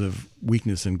because of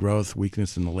weakness in growth,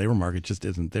 weakness in the labor market just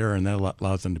isn't there, and that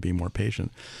allows them to be more patient.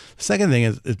 The second thing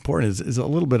is important is a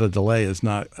little bit of delay is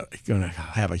not going to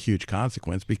have a huge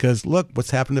consequence, because look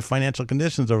what's happened to financial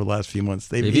conditions over the last few months.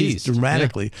 They've eased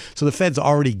dramatically. Yeah. So the Fed's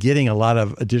already getting a lot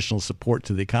of additional support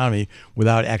to the economy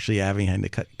without actually having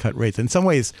to cut rates. In some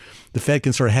ways, the Fed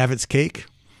can sort of have its cake,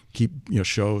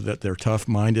 show that they're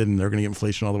tough-minded and they're going to get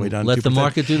inflation all the way down. Let to 2%. the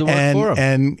market do the work for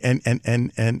them.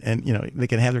 And they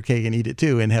can have their cake and eat it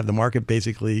too, and have the market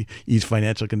basically ease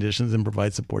financial conditions and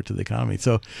provide support to the economy.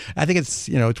 So I think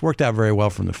it's worked out very well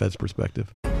from the Fed's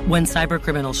perspective. When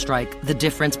cybercriminals strike, the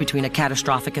difference between a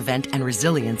catastrophic event and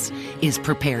resilience is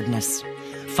preparedness.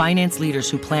 Finance leaders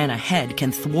who plan ahead can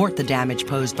thwart the damage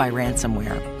posed by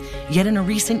ransomware. Yet in a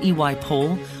recent EY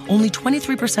poll, only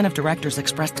 23% of directors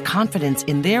expressed confidence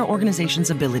in their organization's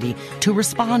ability to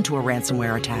respond to a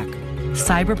ransomware attack.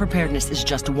 Cyber preparedness is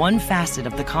just one facet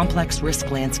of the complex risk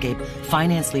landscape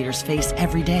finance leaders face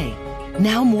every day.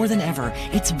 Now more than ever,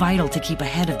 it's vital to keep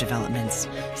ahead of developments.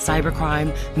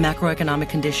 Cybercrime, macroeconomic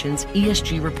conditions,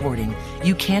 ESG reporting.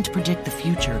 You can't predict the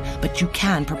future, but you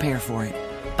can prepare for it.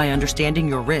 By understanding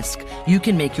your risk, you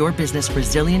can make your business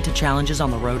resilient to challenges on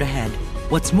the road ahead.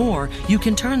 What's more, you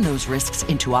can turn those risks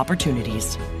into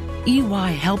opportunities.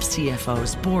 EY helps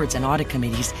CFOs, boards, and audit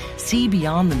committees see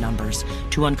beyond the numbers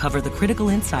to uncover the critical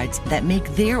insights that make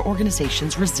their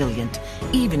organizations resilient,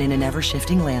 even in an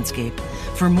ever-shifting landscape.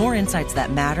 For more insights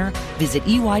that matter, visit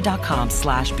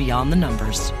ey.com/beyond the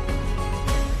numbers.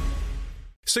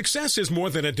 Success is more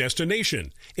than a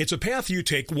destination. It's a path you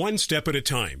take one step at a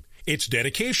time. It's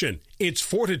dedication, it's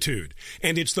fortitude,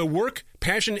 and it's the work,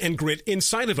 passion, and grit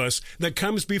inside of us that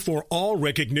comes before all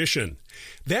recognition.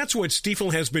 That's what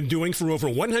Stifel has been doing for over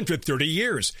 130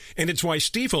 years, and it's why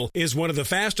Stifel is one of the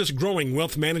fastest growing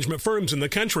wealth management firms in the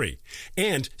country.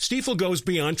 And Stifel goes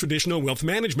beyond traditional wealth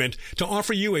management to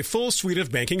offer you a full suite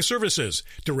of banking services,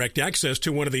 direct access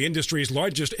to one of the industry's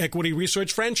largest equity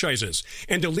research franchises,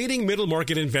 and a leading middle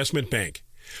market investment bank.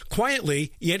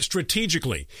 Quietly, yet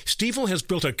strategically, Stifel has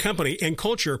built a company and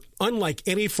culture unlike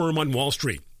any firm on Wall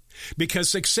Street. Because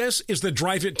success is the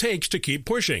drive it takes to keep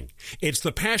pushing. It's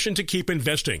the passion to keep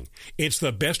investing. It's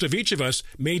the best of each of us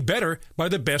made better by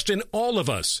the best in all of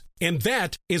us. And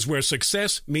that is where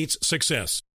success meets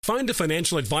success. Find a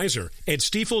financial advisor at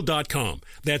Stifel.com.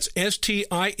 That's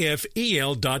STIFEL.com.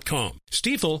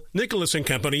 Stifel, Nicholas &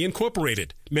 Company,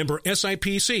 Incorporated. Member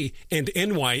SIPC and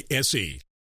NYSE.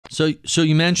 So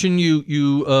you mentioned you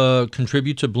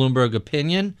contribute to Bloomberg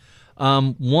Opinion.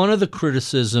 One of the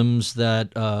criticisms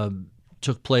that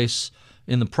took place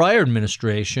in the prior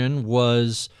administration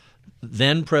was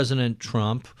then President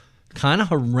Trump kind of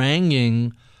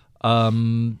haranguing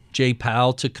Jay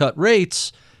Powell to cut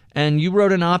rates, and you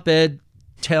wrote an op-ed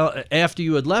after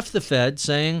you had left the Fed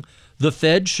saying the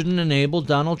Fed shouldn't enable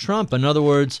Donald Trump. In other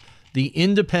words, the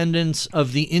independence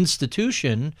of the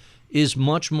institution is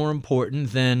much more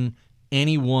important than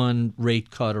any one rate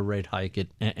cut or rate hike at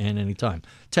any time.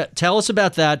 Tell us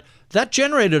about that. That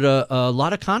generated a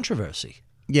lot of controversy.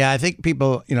 Yeah, I think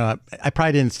people, I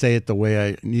probably didn't say it the way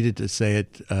I needed to say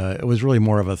it. It was really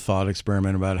more of a thought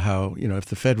experiment about how, if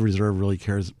the Fed Reserve really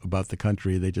cares about the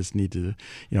country, they just need to,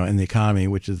 and the economy,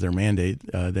 which is their mandate,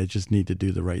 they just need to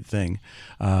do the right thing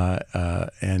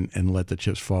and let the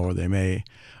chips fall where they may.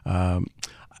 I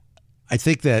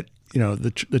think that,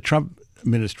 the Trump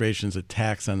administration's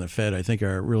attacks on the Fed, I think,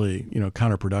 are really,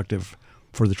 counterproductive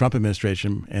for the Trump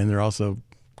administration, and they're also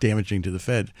damaging to the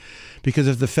Fed, because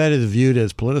if the Fed is viewed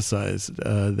as politicized,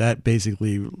 that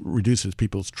basically reduces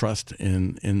people's trust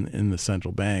in the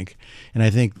central bank. And I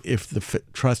think if the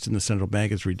trust in the central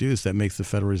bank is reduced, that makes the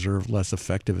Federal Reserve less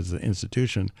effective as an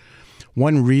institution.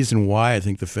 One reason why I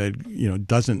think the Fed,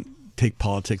 doesn't take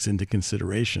politics into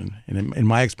consideration. And in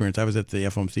my experience, I was at the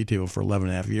FOMC table for 11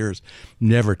 and a half years,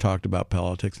 never talked about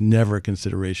politics, never a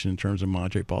consideration in terms of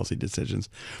monetary policy decisions,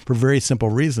 for a very simple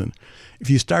reason. If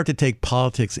you start to take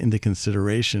politics into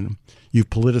consideration,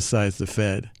 you've politicized the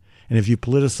Fed. And if you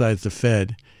politicize the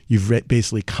Fed, you've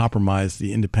basically compromised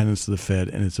the independence of the Fed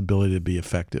and its ability to be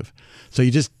effective. So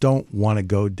you just don't want to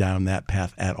go down that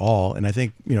path at all. And I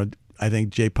think,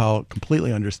 Jay Powell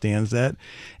completely understands that.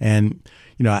 And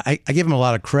I give him a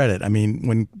lot of credit. I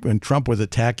mean, when Trump was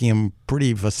attacking him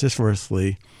pretty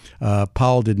vociferously,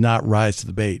 Powell did not rise to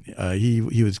the bait.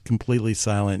 He was completely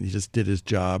silent. He just did his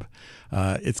job.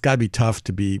 It's got to be tough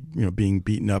to be being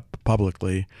beaten up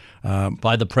publicly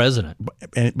by the president.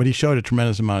 But he showed a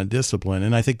tremendous amount of discipline,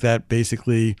 and I think that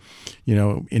basically,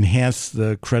 enhanced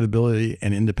the credibility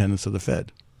and independence of the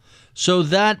Fed. So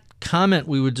that comment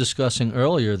we were discussing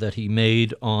earlier that he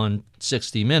made on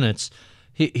 60 Minutes.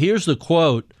 Here's the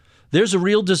quote. There's a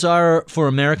real desire for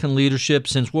American leadership.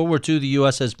 Since World War II, the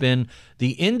U.S. has been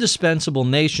the indispensable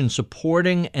nation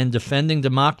supporting and defending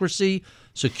democracy,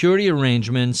 security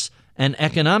arrangements, and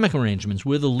economic arrangements.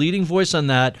 We're the leading voice on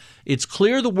that. It's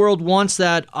clear the world wants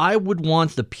that. I would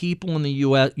want the people in the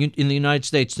U.S., in the United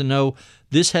States, to know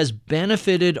this has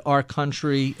benefited our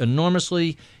country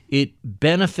enormously. It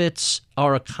benefits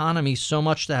our economy so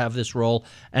much to have this role,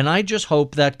 and I just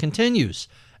hope that continues.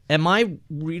 Am I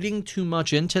reading too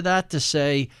much into that to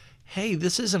say, hey,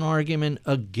 this is an argument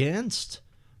against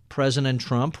President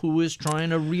Trump, who is trying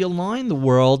to realign the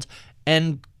world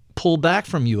and pull back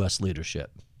from U.S.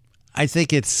 leadership? I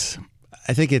think it's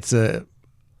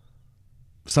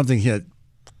something that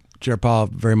Chair Powell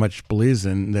very much believes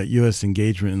in, that U.S.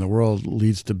 engagement in the world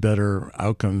leads to better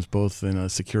outcomes, both in a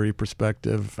security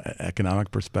perspective,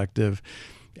 economic perspective.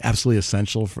 Absolutely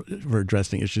essential for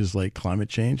addressing issues like climate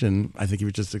change, and I think he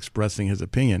was just expressing his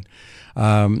opinion.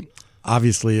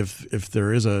 Obviously, if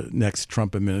there is a next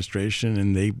Trump administration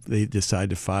and they decide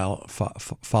to follow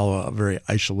a very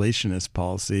isolationist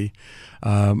policy,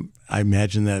 I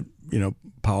imagine that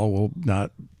Powell will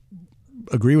not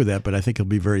agree with that, but I think he'll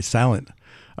be very silent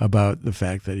about the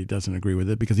fact that he doesn't agree with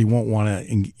it, because he won't want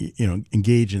to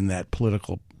engage in that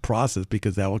political process,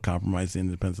 because that will compromise the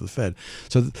independence of the Fed.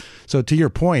 So to your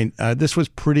point, this was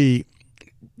pretty,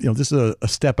 this is a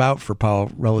step out for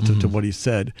Powell relative to what he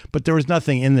said, but there was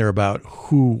nothing in there about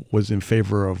who was in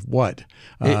favor of what.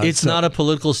 It's not a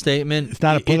political statement. It's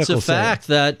not a political It's a fact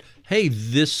that, hey,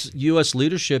 this U.S.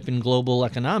 leadership in global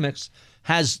economics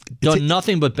has done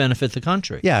nothing but benefit the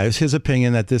country. Yeah, it's his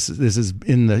opinion that this is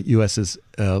in the U.S.'s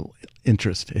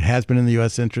interest. It has been in the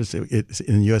U.S. interest. It's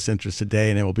in the U.S. interest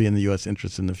today, and it will be in the U.S.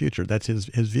 interest in the future. That's his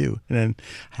view. And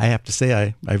I have to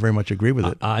say I very much agree with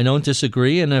it. I don't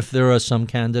disagree. And if there are some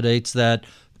candidates that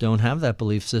don't have that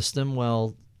belief system,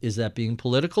 well, is that being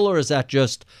political, or is that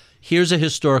just, here's a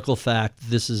historical fact,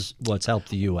 this is what's helped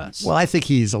the U.S.? Well, I think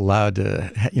he's allowed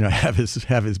to have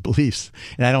his beliefs.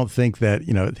 And I don't think that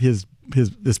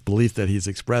this belief that he's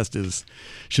expressed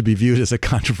should be viewed as a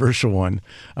controversial one.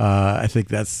 I think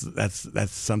that's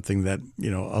something that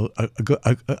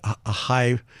a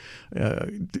high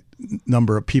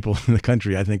number of people in the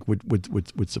country, I think,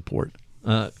 would support.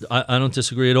 I don't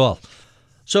disagree at all.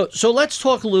 So let's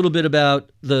talk a little bit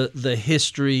about the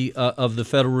history of the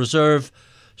Federal Reserve,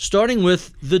 starting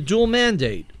with the dual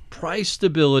mandate: price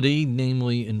stability,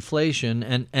 namely inflation,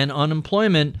 and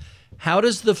unemployment. How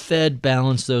does the Fed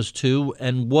balance those two,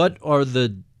 and what are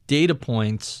the data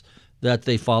points that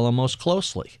they follow most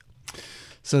closely?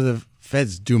 So the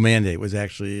Fed's dual mandate was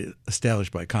actually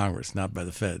established by Congress, not by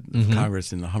the Fed. Mm-hmm.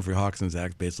 Congress, in the Humphrey-Hawkins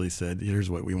Act, basically said, here's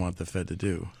what we want the Fed to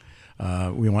do.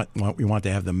 We want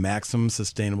to have the maximum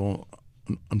sustainable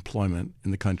employment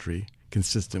in the country,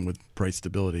 consistent with price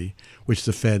stability, which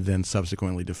the Fed then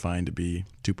subsequently defined to be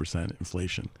 2%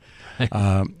 inflation.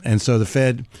 And so the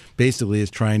Fed basically is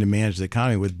trying to manage the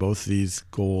economy with both these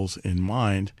goals in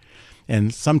mind.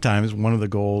 And sometimes one of the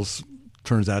goals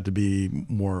turns out to be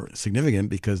more significant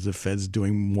because the Fed's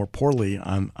doing more poorly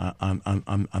on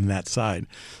that side.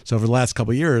 So over the last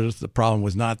couple of years, the problem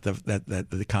was not that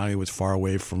the economy was far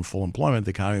away from full employment.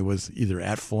 The economy was either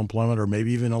at full employment or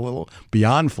maybe even a little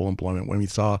beyond full employment when we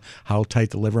saw how tight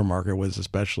the labor market was,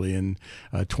 especially in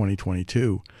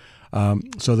 2022.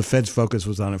 So the Fed's focus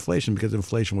was on inflation because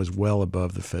inflation was well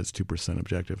above the Fed's 2%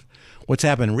 objective. What's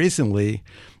happened recently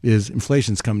is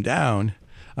inflation's come down.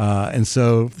 And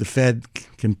so the Fed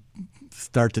can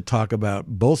start to talk about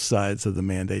both sides of the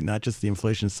mandate, not just the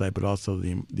inflation side, but also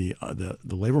the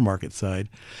labor market side.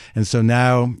 And so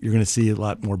now you're going to see a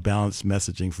lot more balanced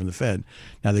messaging from the Fed.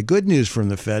 Now, the good news from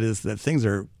the Fed is that things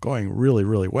are going really,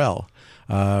 really well.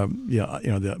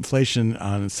 The inflation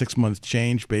on a 6-month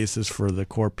change basis for the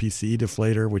core PCE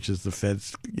deflator, which is the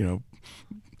Fed's,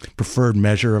 preferred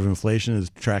measure of inflation, is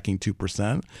tracking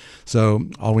 2%. So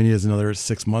all we need is another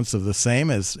 6 months of the same,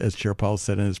 as Chair Powell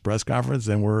said in his press conference,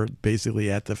 and we're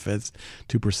basically at the Fed's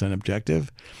 2%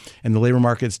 objective. And the labor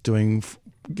market's doing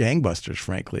gangbusters,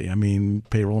 frankly. I mean,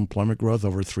 payroll employment growth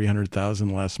over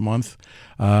 300,000 last month.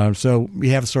 So we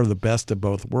have sort of the best of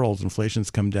both worlds.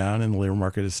 Inflation's come down and the labor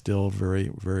market is still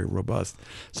very, very robust.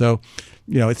 So,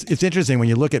 it's interesting when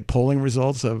you look at polling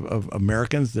results of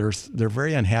Americans, they're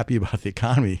very unhappy about the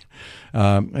economy.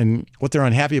 And what they're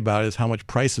unhappy about is how much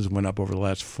prices went up over the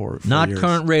last four years. Not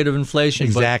current rate of inflation,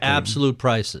 exactly. But absolute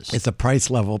prices. It's a price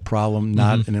level problem,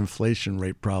 not an inflation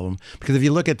rate problem. Because if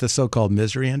you look at the so-called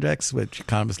misery index, which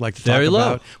economists economists like to Very talk low.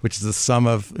 about, which is the sum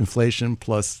of inflation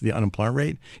plus the unemployment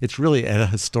rate. It's really at a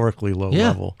historically low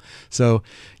level. So,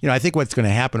 I think what's going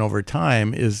to happen over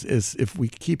time is if we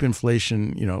keep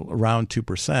inflation, around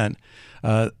 2%,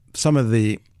 some of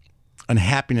the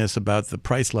unhappiness about the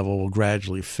price level will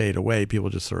gradually fade away. People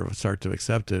just sort of start to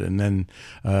accept it, and then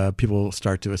people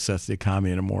start to assess the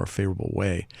economy in a more favorable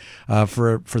way.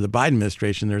 For the Biden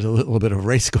administration, there's a little bit of a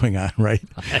race going on, right?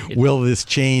 Will this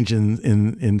change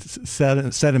in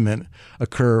sentiment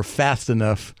occur fast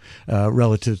enough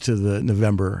relative to the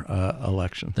November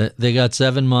election? They got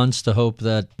 7 months to hope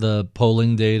that the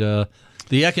polling data,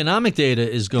 the economic data,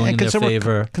 is going in their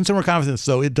favor. Consumer confidence,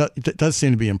 though, it does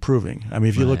seem to be improving. I mean,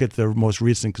 if you look at the most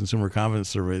recent consumer confidence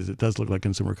surveys, it does look like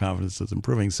consumer confidence is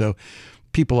improving. So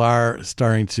people are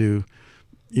starting to,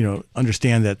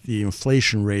 understand that the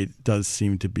inflation rate does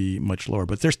seem to be much lower.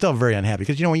 But they're still very unhappy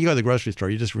because, when you go to the grocery store,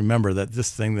 you just remember that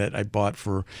this thing that I bought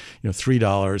for,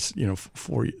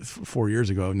 $3, 4 years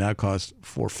ago now costs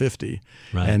 $4.50.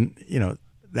 Right. And,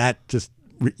 that just...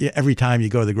 Every time you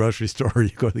go to the grocery store or you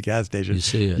go to the gas station,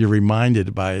 you're reminded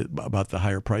about the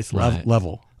higher price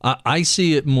level. I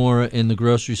see it more in the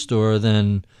grocery store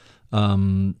than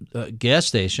gas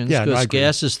stations, because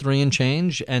gas is 3 and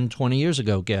change, and 20 years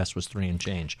ago gas was 3 and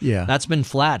change. Yeah, that's been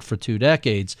flat for 2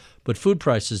 decades, but food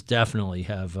prices definitely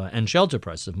have, and shelter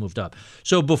prices have moved up.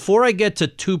 So before I get to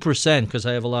 2%, because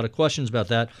I have a lot of questions about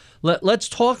that, let's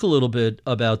talk a little bit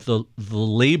about the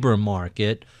labor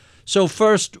market. So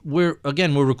first, we're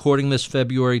recording this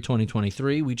February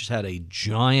 2023. We just had a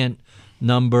giant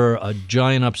number, a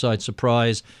giant upside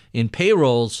surprise in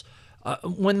payrolls.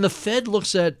 When the Fed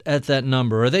looks at that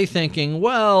number, are they thinking,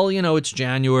 well, it's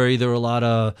January, there are a lot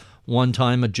of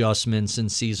one-time adjustments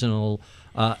and seasonal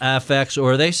affects,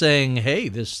 or are they saying, hey,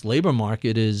 this labor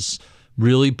market is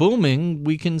really booming,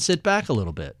 we can sit back a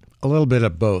little bit? A little bit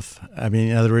of both. I mean,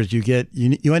 in other words,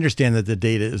 you understand that the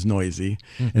data is noisy,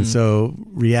 and so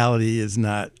reality is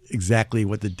not exactly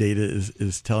what the data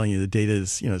is telling you. The data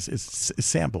is, it's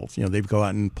samples. They go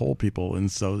out and poll people,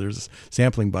 and so there's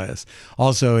sampling bias.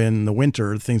 Also, in the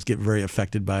winter, things get very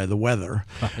affected by the weather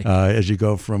as you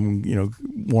go from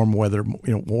warm weather,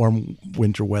 warm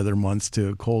winter weather months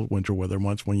to cold winter weather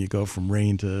months. When you go from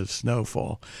rain to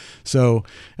snowfall, so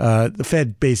the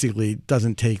Fed basically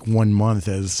doesn't take 1 month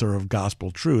as sort of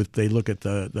gospel truth. They look at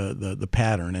the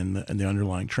pattern and the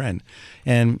underlying trend,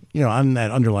 and on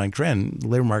that underlying trend, the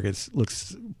labor market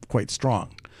looks quite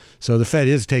strong. So the Fed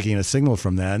is taking a signal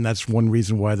from that, and that's one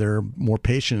reason why they're more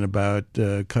patient about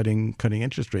cutting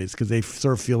interest rates, because they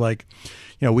sort of feel like,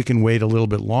 we can wait a little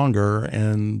bit longer,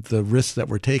 and the risk that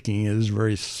we're taking is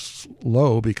very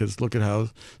low because look at how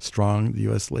strong the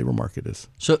U.S. labor market is.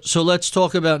 So let's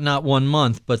talk about not 1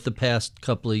 month, but the past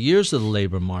couple of years of the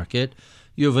labor market.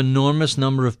 You have an enormous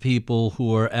number of people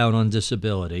who are out on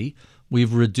disability.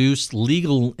 We've reduced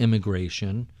legal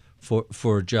immigration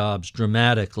for jobs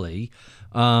dramatically.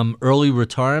 Early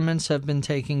retirements have been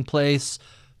taking place.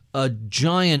 A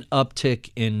giant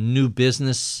uptick in new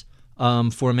business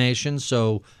formation.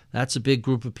 So that's a big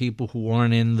group of people who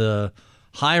aren't in the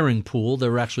hiring pool.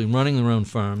 They're actually running their own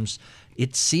firms.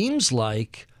 It seems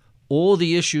like all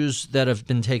the issues that have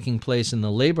been taking place in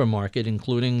the labor market,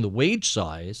 including the wage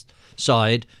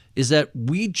side, is that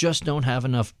we just don't have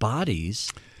enough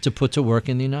bodies to put to work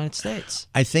in the United States.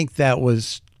 I think that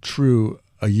was true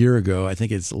a year ago. I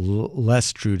think it's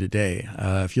less true today.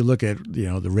 If you look at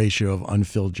the ratio of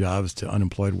unfilled jobs to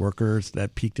unemployed workers,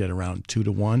 that peaked at around 2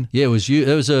 to 1. Yeah, it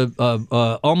was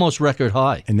a almost record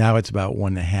high, and now it's about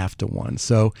 1.5 to 1.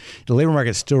 So the labor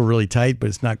market's still really tight, but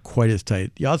it's not quite as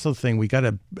tight. You also think we got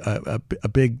a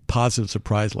big positive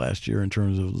surprise last year in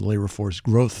terms of the labor force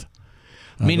growth.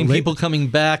 Meaning people coming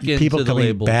back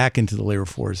into the labor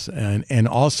force, and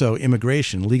also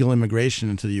immigration, legal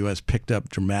immigration into the U.S. picked up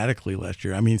dramatically last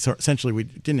year. I mean, so essentially we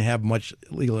didn't have much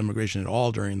legal immigration at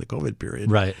all during the COVID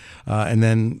period. Right. And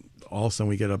then all of a sudden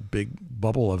we get a big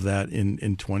bubble of that in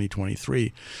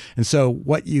 2023. And so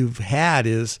what you've had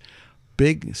is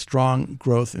big, strong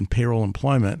growth in payroll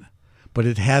employment, but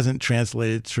it hasn't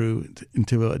translated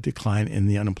into a decline in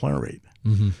the unemployment rate.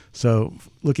 Mm-hmm. So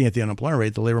looking at the unemployment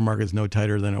rate, the labor market is no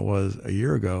tighter than it was a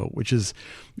year ago, which is,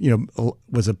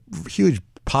 was a huge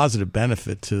positive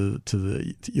benefit to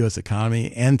the U.S.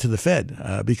 economy and to the Fed,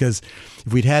 because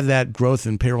if we'd had that growth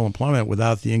in payroll employment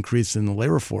without the increase in the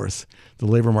labor force, the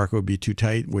labor market would be too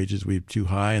tight, wages would be too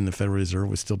high, and the Federal Reserve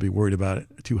would still be worried about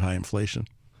too high inflation.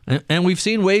 And we've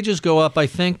seen wages go up, I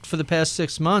think, for the past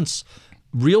 6 months.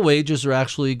 Real wages are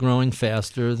actually growing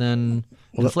faster than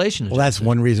inflation. Well, that's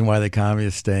one reason why the economy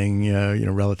is staying,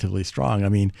 relatively strong. I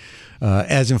mean,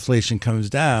 as inflation comes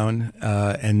down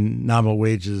and nominal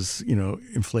wages,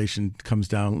 inflation comes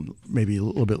down maybe a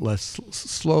little bit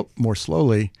more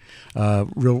slowly,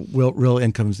 real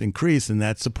incomes increase, and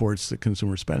that supports the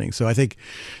consumer spending. So I think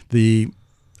the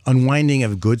unwinding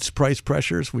of goods price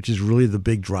pressures, which is really the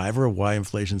big driver of why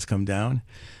inflation's come down,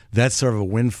 that's sort of a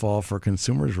windfall for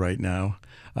consumers right now.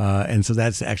 And so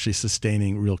that's actually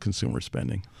sustaining real consumer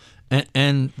spending.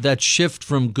 And that shift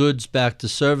from goods back to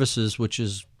services, which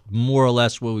is more or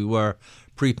less where we were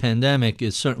pre-pandemic,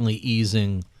 is certainly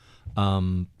easing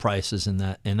prices in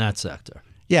that sector.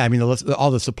 Yeah, I mean,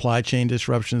 all the supply chain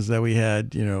disruptions that we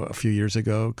had, a few years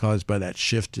ago caused by that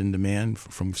shift in demand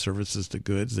from services to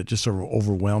goods that just sort of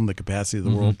overwhelmed the capacity of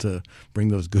the world to bring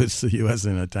those goods to the U.S.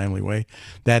 in a timely way.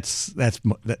 That's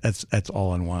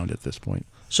all unwound at this point.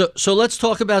 So let's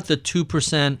talk about the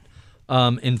 2%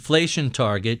 inflation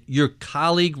target. Your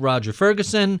colleague Roger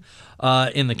Ferguson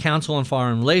in the Council on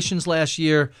Foreign Relations last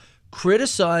year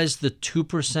criticized the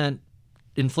 2%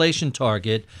 inflation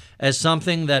target as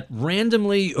something that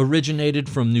randomly originated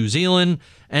from New Zealand,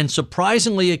 and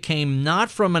surprisingly it came not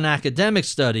from an academic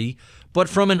study, but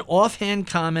from an offhand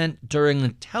comment during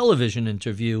a television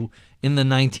interview in the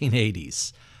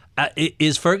 1980s.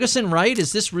 Is Ferguson right?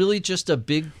 Is this really just a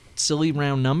big, silly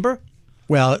round number?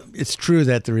 Well, it's true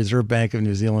that the Reserve Bank of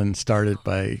New Zealand started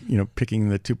by, picking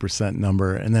the 2%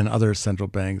 number, and then other central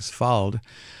banks followed.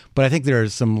 But I think there are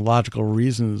some logical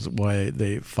reasons why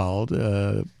they followed.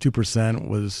 2%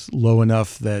 was low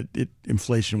enough that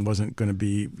inflation wasn't going to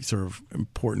be sort of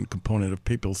important component of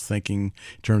people's thinking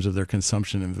in terms of their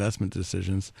consumption and investment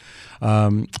decisions.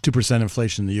 2%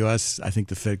 inflation in the U.S., I think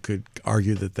the Fed could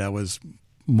argue that was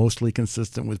mostly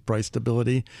consistent with price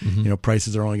stability.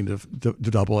 Prices are only going to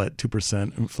double at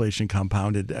 2% inflation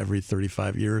compounded every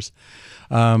 35 years.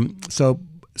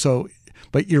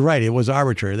 But you're right, it was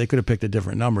arbitrary. They could have picked a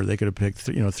different number. They could have picked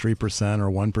 3%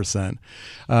 or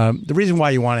 1%. The reason why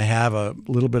you want to have a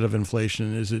little bit of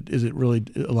inflation is it really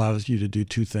allows you to do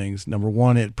two things. Number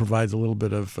one, it provides a little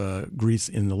bit of grease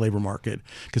in the labor market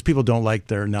because people don't like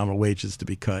their nominal wages to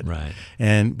be cut. Right.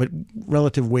 But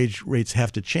relative wage rates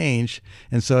have to change.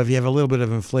 And so if you have a little bit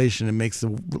of inflation, it makes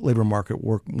the labor market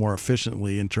work more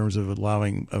efficiently in terms of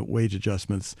allowing wage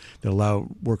adjustments that allow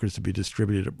workers to be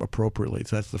distributed appropriately.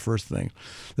 So that's the first thing.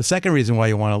 The second reason why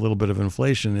you want a little bit of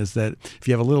inflation is that if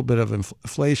you have a little bit of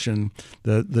inflation,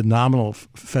 the nominal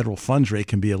federal funds rate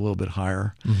can be a little bit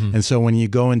higher. And so when you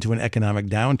go into an economic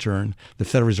downturn, the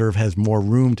Federal Reserve has more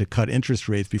room to cut interest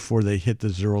rates before they hit the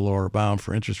zero lower bound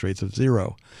for interest rates of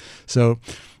zero. So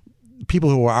people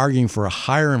who are arguing for a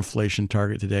higher inflation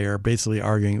target today are basically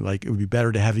arguing like it would be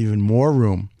better to have even more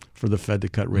room for the Fed to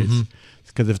cut rates.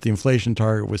 Because if the inflation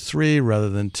target was 3 rather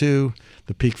than 2,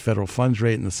 the peak federal funds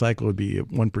rate in the cycle would be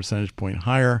 1 percentage point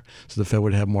higher, so the Fed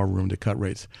would have more room to cut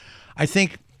rates. I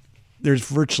think there's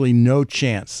virtually no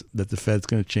chance that the Fed's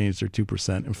going to change their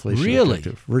 2% inflation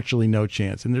objective. Virtually no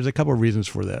chance. And there's a couple of reasons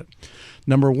for that.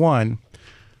 Number one,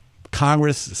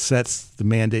 Congress sets the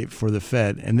mandate for the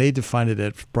Fed, and they define it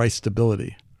as price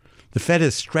stability. The Fed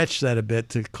has stretched that a bit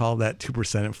to call that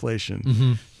 2%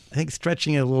 inflation. I think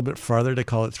stretching it a little bit farther to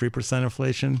call it 3%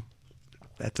 inflation,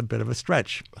 that's a bit of a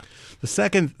stretch. The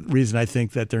second reason I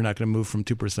think that they're not going to move from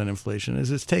 2% inflation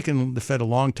is it's taken the Fed a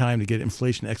long time to get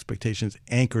inflation expectations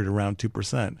anchored around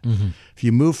 2%. If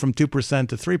you move from 2%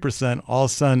 to 3%, all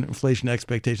of a sudden inflation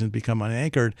expectations become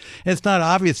unanchored. And it's not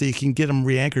obvious that you can get them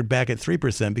re-anchored back at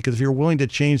 3% because if you're willing to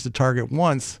change the target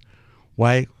once,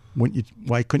 why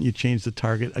couldn't you change the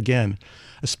target again?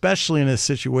 Especially in a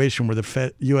situation where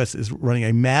the U.S. is running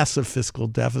a massive fiscal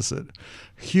deficit,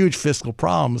 huge fiscal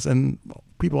problems, and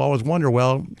people always wonder,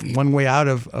 well, one way out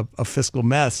of a fiscal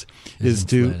mess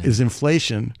is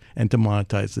inflation and to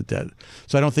monetize the debt.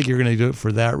 So I don't think you're going to do it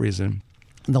for that reason.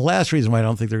 And the last reason why I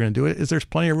don't think they're going to do it is there's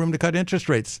plenty of room to cut interest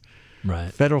rates.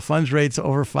 Right. Federal funds rates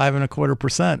over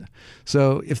 5.25%.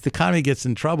 So if the economy gets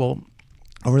in trouble,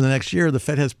 over the next year, the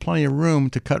Fed has plenty of room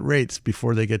to cut rates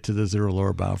before they get to the zero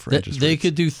lower bound for interest rates. They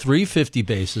could do 350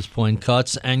 basis point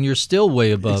cuts, and you're still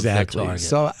way above that target.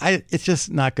 So it's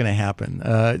just not going to happen.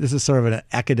 This is sort of an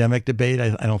academic debate.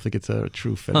 I don't think it's a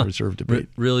true Federal Reserve debate.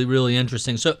 Really, really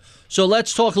interesting. So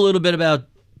let's talk a little bit about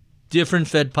different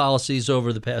Fed policies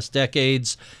over the past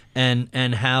decades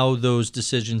and how those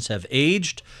decisions have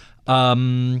aged.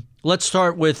 Let's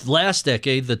start with last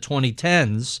decade, the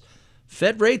 2010s.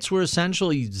 Fed rates were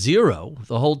essentially zero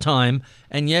the whole time,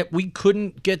 and yet we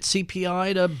couldn't get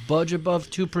CPI to budge above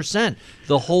 2%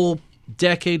 the whole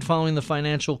decade following the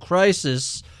financial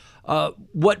crisis.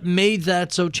 What made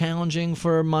that so challenging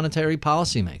for monetary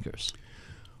policymakers?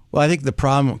 Well, I think the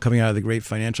problem coming out of the great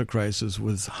financial crisis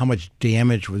was how much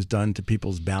damage was done to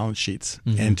people's balance sheets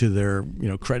and to their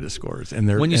credit scores. And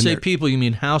when you say people, you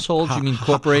mean households, you mean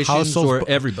corporations, or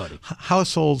everybody?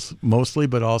 Households mostly,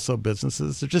 but also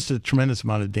businesses. There's just a tremendous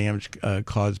amount of damage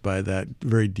caused by that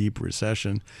very deep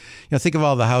recession. Think of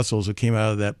all the households who came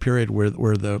out of that period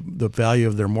where the value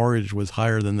of their mortgage was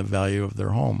higher than the value of their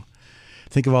home.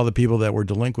 Think of all the people that were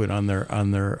delinquent on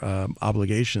their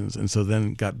obligations, and so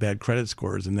then got bad credit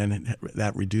scores, and then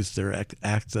that reduced their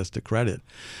access to credit.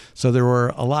 So there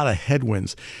were a lot of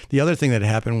headwinds. The other thing that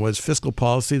happened was fiscal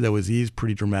policy that was eased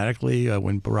pretty dramatically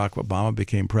when Barack Obama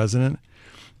became president.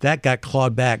 That got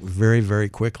clawed back very, very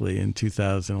quickly in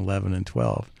 2011 and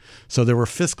 12. So there were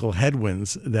fiscal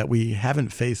headwinds that we haven't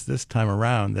faced this time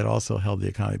around that also held the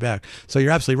economy back. So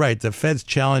you're absolutely right. The Fed's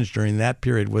challenge during that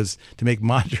period was to make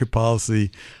monetary policy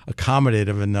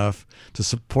accommodative enough to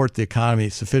support the economy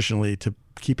sufficiently to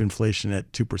keep inflation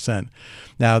at 2%.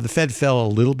 Now, the Fed fell a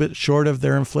little bit short of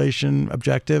their inflation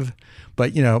objective,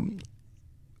 but,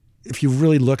 if you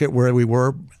really look at where we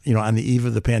were, on the eve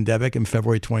of the pandemic in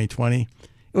February 2020,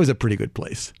 it was a pretty good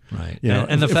place. Right.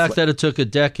 And the fact that it took a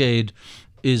decade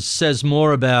says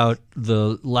more about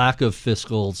the lack of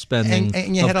fiscal spending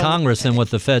of Congress than what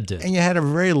the Fed did. And you had a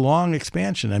very long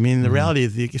expansion. I mean, the reality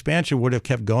is the expansion would have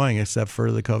kept going except for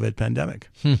the COVID pandemic.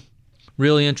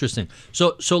 Really interesting.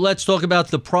 So let's talk about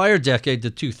the prior decade,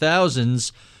 the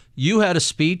 2000s. You had a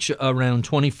speech around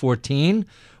 2014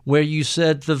 where you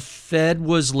said the Fed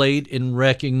was late in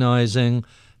recognizing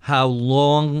how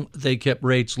long they kept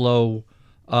rates low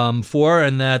for,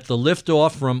 and that the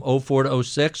liftoff from 04 to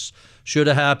 06 should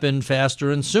have happened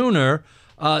faster and sooner.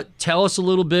 Tell us a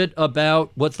little bit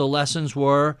about what the lessons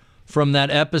were from that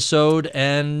episode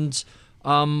and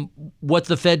what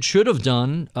the Fed should have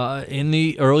done in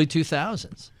the early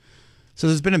 2000s. So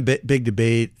there's been a big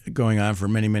debate going on for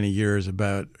many, many years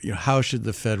about how should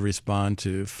the Fed respond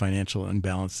to financial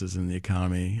imbalances in the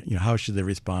economy? How should they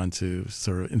respond to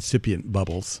sort of incipient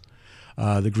bubbles?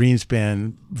 The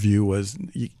Greenspan view was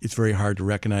it's very hard to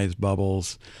recognize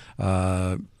bubbles.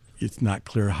 It's not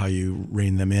clear how you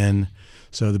rein them in.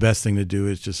 So the best thing to do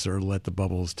is just sort of let the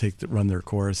bubbles run their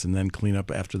course and then clean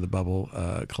up after the bubble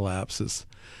collapses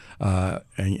and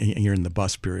you're in the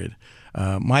bust period.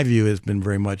 My view has been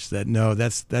very much that no,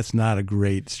 that's not a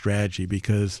great strategy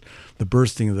because the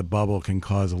bursting of the bubble can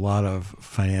cause a lot of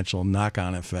financial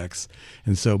knock-on effects.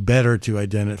 And so better to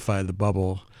identify the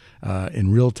bubble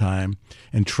in real time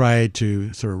and try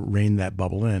to sort of rein that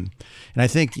bubble in. And I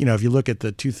think, if you look at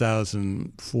the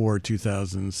 2004,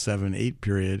 2007, 8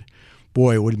 period,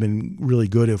 boy, it would have been really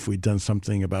good if we'd done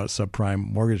something about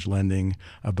subprime mortgage lending,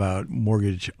 about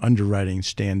mortgage underwriting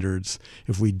standards.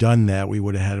 If we'd done that, we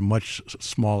would have had a much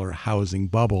smaller housing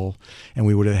bubble, and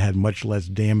we would have had much less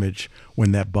damage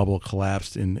when that bubble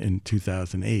collapsed in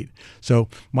 2008. So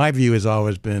my view has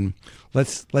always been,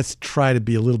 let's try to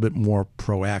be a little bit more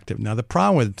proactive. Now, the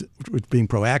problem with being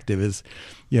proactive is,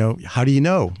 how do you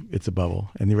know it's a bubble?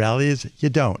 And the reality is you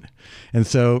don't. And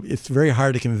so it's very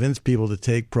hard to convince people to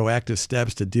take proactive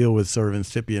steps to deal with sort of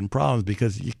incipient problems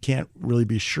because you can't really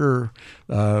be sure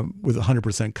with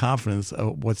 100% confidence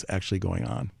of what's actually going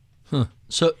on.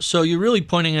 So you're really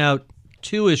pointing out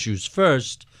two issues.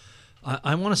 First,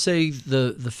 I want to say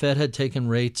the Fed had taken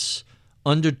rates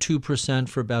under 2%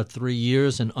 for about 3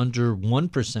 years and under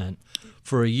 1%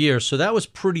 for a year. So that was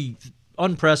pretty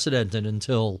unprecedented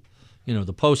until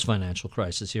the post-financial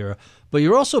crisis era. But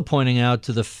you're also pointing out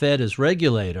to the Fed as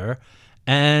regulator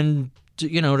and,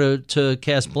 to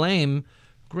cast blame,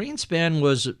 Greenspan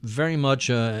was very much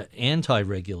an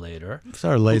anti-regulator.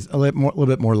 Sort of a little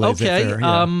bit more laissez-faire.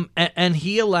 Okay, and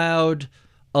he allowed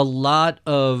a lot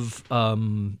of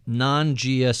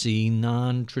non-GSE,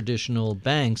 non-traditional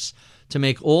banks to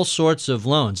make all sorts of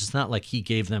loans. It's not like he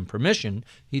gave them permission.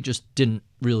 He just didn't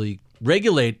really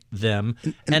regulate them.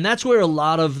 And that's where a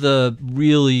lot of the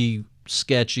really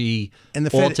sketchy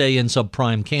Alt-A and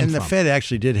subprime came from. And the Fed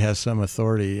actually did have some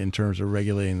authority in terms of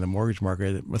regulating the mortgage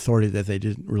market, authority that they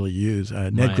didn't really use.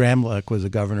 Ned Gramlich was a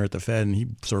governor at the Fed, and he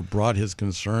sort of brought his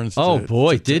concerns to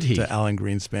Alan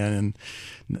Greenspan,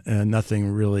 and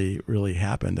nothing really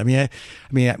happened. I mean,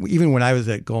 even when I was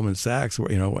at Goldman Sachs,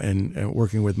 and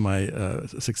working with my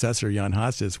successor Jan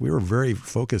Hostis, we were very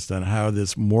focused on how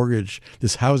this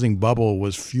housing bubble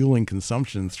was fueling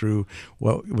consumption through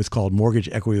what was called mortgage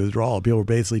equity withdrawal. People were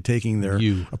basically taking their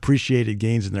appreciated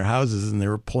gains in their houses and they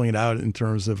were pulling it out in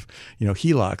terms of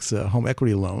HELOCs, home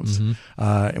equity loans,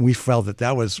 and we felt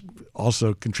that was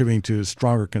also contributing to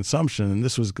stronger consumption, and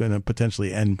this was going to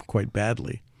potentially end quite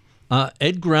badly.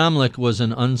 Ed Gramlich was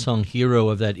an unsung hero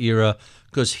of that era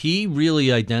because he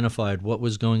really identified what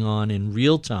was going on in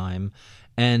real time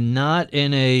and not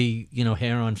in a,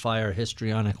 hair on fire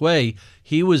histrionic way.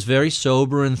 He was very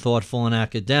sober and thoughtful and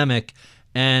academic,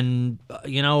 and,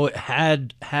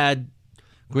 had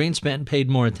Greenspan paid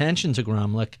more attention to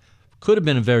Gramlich, could have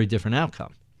been a very different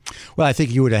outcome. Well, I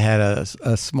think you would have had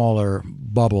a smaller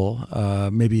bubble.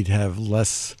 Maybe you'd have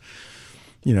less,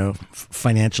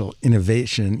 financial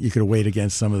innovation. You could have weighed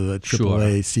against some of the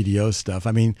AAA CDO stuff.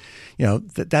 I mean,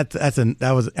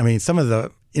 some of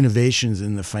the innovations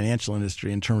in the financial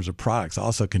industry in terms of products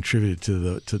also contributed to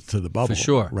the bubble. For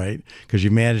sure, right? Because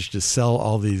you managed to sell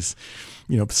all these.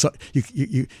 You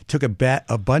took a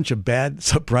bunch of bad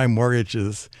subprime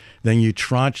mortgages, then you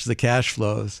tranched the cash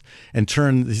flows and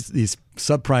turned these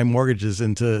subprime mortgages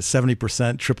into 70%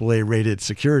 AAA rated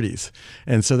securities.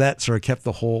 And so that sort of kept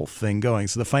the whole thing going.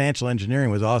 So the financial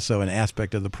engineering was also an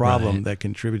aspect of the problem that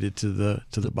contributed to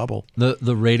the bubble.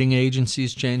 The rating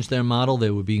agencies changed their model.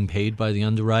 They were being paid by the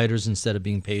underwriters instead of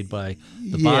being paid by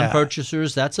the bond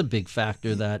purchasers. That's a big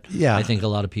factor that I think a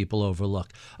lot of people overlook.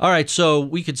 All right, so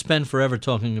we could spend forever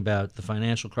talking about the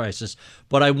financial crisis,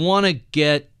 but I want to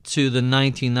get to the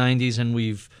 1990s, and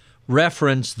we've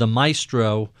referenced the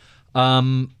maestro.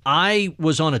 I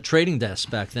was on a trading desk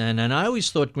back then, and I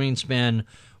always thought Greenspan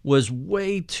was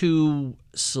way too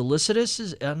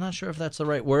solicitous. I'm not sure if that's the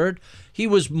right word. He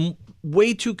was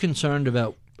way too concerned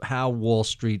about how Wall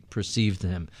Street perceived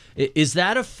him. Is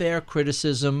that a fair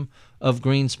criticism of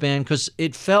Greenspan? Because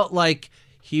it felt like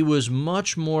he was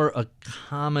much more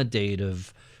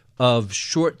accommodative of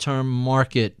short-term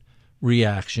market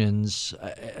reactions.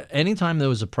 Anytime there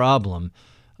was a problem,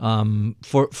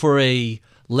 for a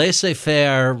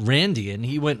laissez-faire Randian,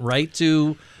 he went right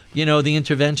to, the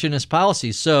interventionist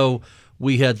policies. So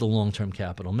we had the long-term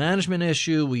capital management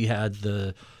issue, we had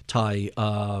the Thai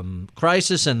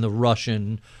crisis and the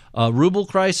Russian ruble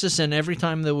crisis, and every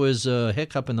time there was a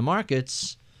hiccup in the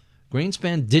markets,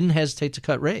 Greenspan didn't hesitate to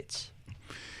cut rates.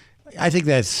 I think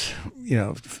that's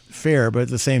fair, but at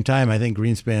the same time, I think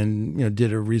Greenspan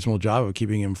did a reasonable job of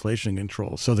keeping inflation in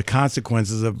control. So the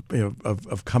consequences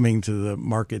of coming to the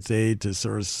market's aid to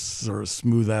sort of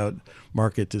smooth out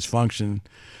market dysfunction,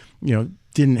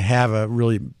 didn't have a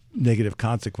really negative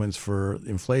consequence for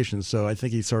inflation. So I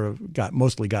think he sort of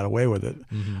mostly got away with it.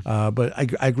 Mm-hmm. But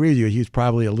I agree with you. He was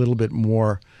probably a little bit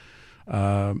more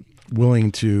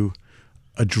willing to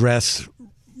address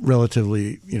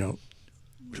relatively,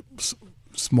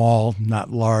 small, not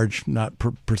large, not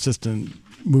persistent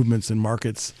movements in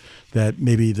markets that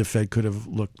maybe the Fed could have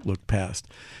looked past.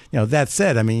 That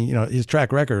said, I mean, his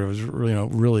track record was really,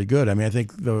 really good. I mean, I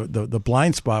think the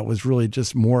blind spot was really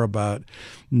just more about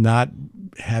not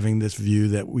having this view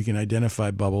that we can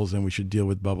identify bubbles and we should deal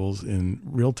with bubbles in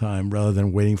real time rather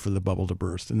than waiting for the bubble to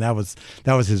burst. And that was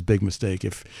his big mistake.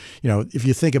 If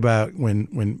you think about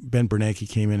when Ben Bernanke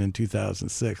came in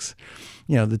 2006,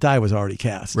 the die was already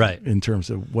cast in terms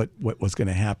of what was going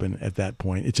to happen at that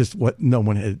point. It's just what no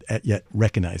one had yet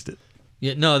recognized it.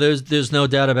 Yeah, no, there's no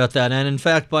doubt about that. And in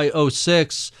fact, by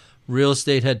 2006, real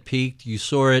estate had peaked. You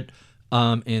saw it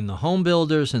in the home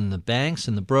builders and the banks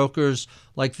and the brokers.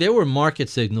 Like, there were market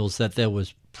signals that there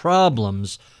was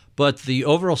problems, but the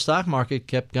overall stock market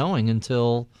kept going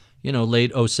until,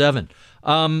 late 2007.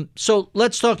 So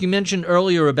let's talk. You mentioned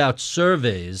earlier about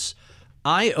surveys.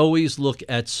 I always look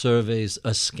at surveys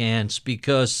askance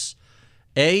because,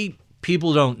 A,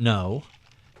 people don't know,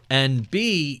 and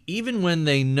B, even when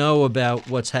they know about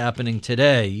what's happening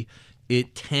today,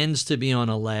 it tends to be on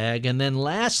a lag. And then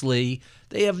lastly,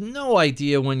 they have no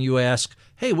idea when you ask,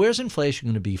 hey, where's inflation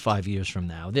going to be 5 years from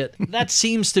now? That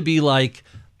seems to be like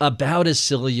about as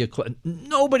silly a question.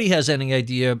 Nobody has any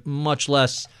idea, much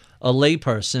less a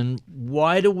layperson.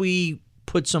 Why do we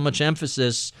put so much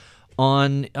emphasis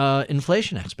on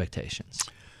inflation expectations?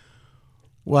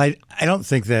 Well, I don't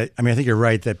think that. I mean, I think you're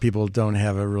right that people don't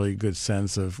have a really good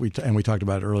sense of. We talked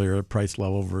about it earlier, price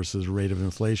level versus rate of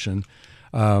inflation.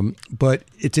 But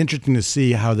it's interesting to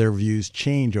see how their views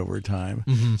change over time.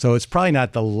 Mm-hmm. So it's probably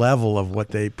not the level of what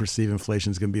they perceive inflation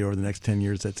is going to be over the next 10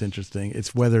 years that's interesting.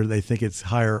 It's whether they think it's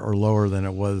higher or lower than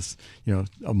it was,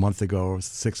 a month ago, or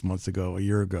 6 months ago, a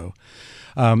year ago.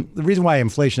 The reason why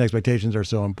inflation expectations are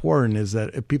so important is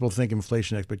that if people think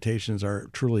inflation expectations are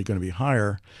truly going to be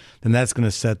higher, then that's going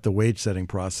to set the wage setting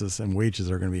process, and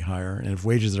wages are going to be higher. And if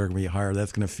wages are going to be higher,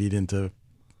 that's going to feed into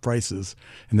prices,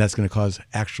 and that's going to cause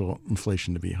actual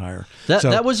inflation to be higher.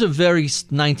 That was a very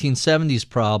 1970s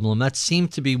problem. That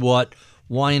seemed to be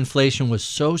why inflation was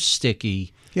so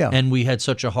sticky, and we had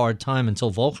such a hard time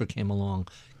until Volcker came along.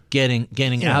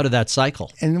 getting out of that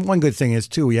cycle. And one good thing is,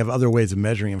 too, we have other ways of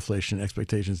measuring inflation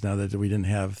expectations now that we didn't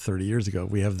have 30 years ago.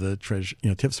 We have the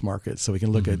TIPS market, so we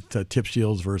can look at TIPS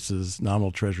yields versus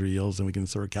nominal Treasury yields, and we can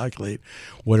sort of calculate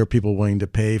what are people willing to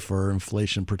pay for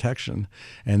inflation protection,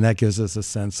 and that gives us a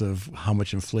sense of how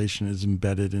much inflation is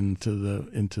embedded into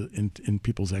in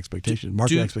people's expectations,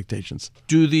 market expectations.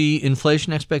 Do the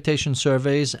inflation expectation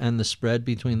surveys and the spread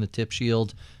between the TIPS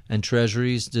yield and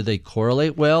Treasuries, do they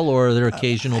correlate well, or are there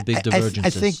occasional big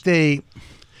divergences?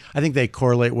 I think they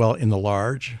correlate well in the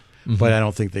large, but I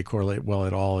don't think they correlate well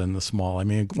at all in the small. I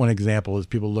mean, one example is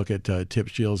people look at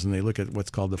TIPS yields and they look at what's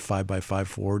called the 5x5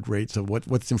 forward rate. So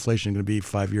what's inflation going to be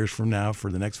 5 years from now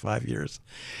for the next 5 years?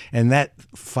 And that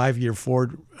 5-year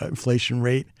forward inflation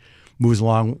rate moves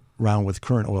around with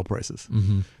current oil prices.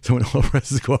 So when oil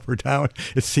prices go up or down,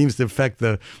 it seems to affect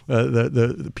the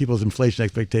people's inflation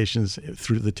expectations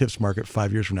through the TIPS market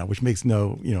 5 years from now, which makes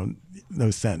no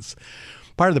sense.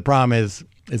 Part of the problem is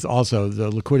also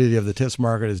the liquidity of the TIPS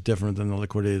market is different than the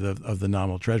liquidity of the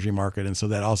nominal Treasury market, and so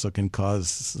that also can cause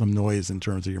some noise in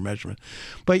terms of your measurement.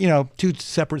 But two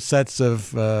separate sets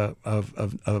of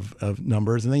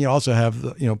numbers, and then you also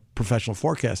have professional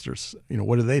forecasters.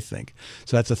 What do they think?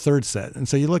 So that's a third set, and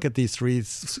so you look at these three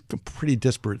pretty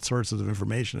disparate sources of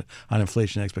information on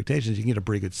inflation expectations. You can get a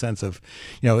pretty good sense of,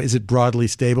 is it broadly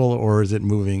stable or is it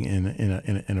moving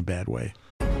in a bad way?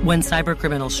 When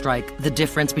cybercriminals strike, the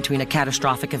difference between a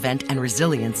catastrophic event and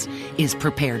resilience is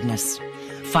preparedness.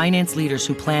 Finance leaders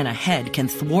who plan ahead can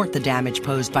thwart the damage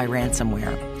posed by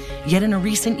ransomware. Yet in a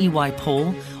recent EY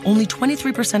poll, only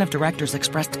 23% of directors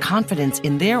expressed confidence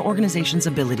in their organization's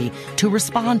ability to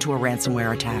respond to a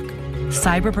ransomware attack.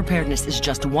 Cyber preparedness is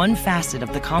just one facet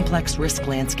of the complex risk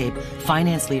landscape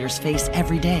finance leaders face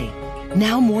every day.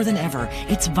 Now more than ever,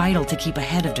 it's vital to keep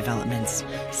ahead of developments.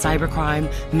 Cybercrime,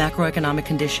 macroeconomic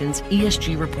conditions,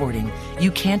 ESG reporting.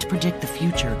 You can't predict the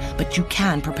future, but you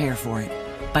can prepare for it.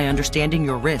 By understanding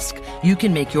your risk, you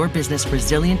can make your business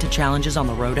resilient to challenges on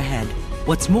the road ahead.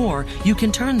 What's more, you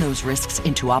can turn those risks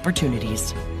into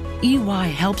opportunities. EY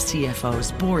helps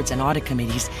CFOs, boards, and audit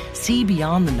committees see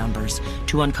beyond the numbers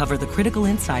to uncover the critical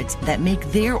insights that make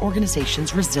their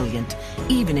organizations resilient,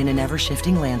 even in an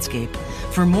ever-shifting landscape.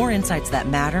 For more insights that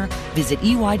matter, visit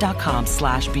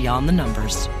ey.com/beyond the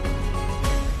numbers.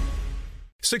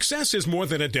 Success is more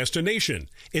than a destination.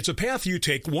 It's a path you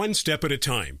take one step at a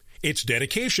time. It's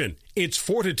dedication, it's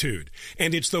fortitude,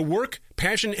 and it's the work,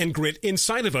 passion, and grit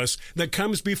inside of us that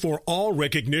comes before all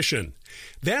recognition.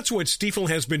 That's what Stifel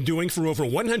has been doing for over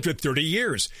 130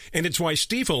 years, and it's why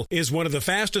Stifel is one of the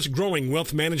fastest growing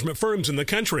wealth management firms in the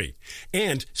country.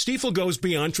 And Stifel goes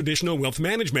beyond traditional wealth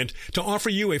management to offer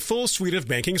you a full suite of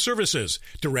banking services,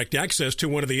 direct access to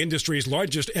one of the industry's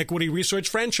largest equity research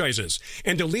franchises,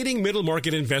 and a leading middle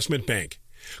market investment bank.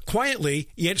 Quietly,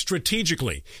 yet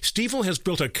strategically, Stifel has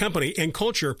built a company and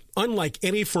culture unlike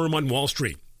any firm on Wall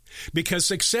Street. Because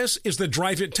success is the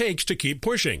drive it takes to keep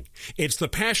pushing. It's the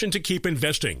passion to keep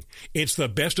investing. It's the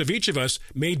best of each of us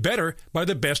made better by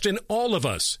the best in all of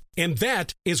us. And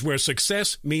that is where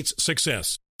success meets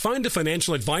success. Find a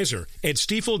financial advisor at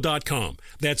Stifel.com.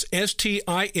 That's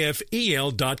STIFEL.com.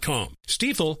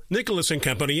 Stifel, Nicholas &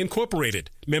 Company,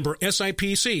 Incorporated. Member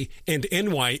SIPC and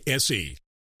NYSE.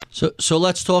 So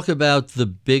let's talk about the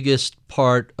biggest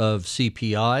part of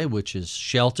CPI, which is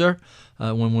shelter.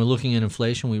 When we're looking at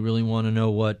inflation, we really want to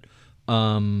know what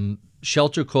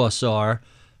shelter costs are.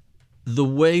 The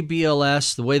way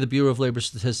BLS, the way the Bureau of Labor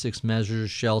Statistics measures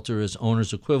shelter is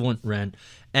owner's equivalent rent.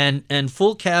 And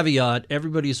full caveat,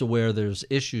 everybody's aware there's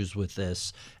issues with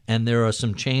this, and there are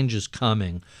some changes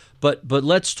coming. But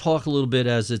let's talk a little bit,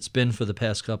 as it's been for the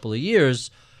past couple of years.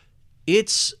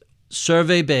 It's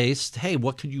survey-based. Hey,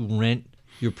 what could you rent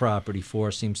your property for?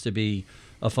 Seems to be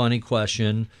a funny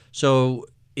question. So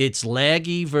it's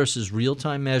laggy versus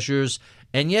real-time measures,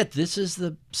 and yet this is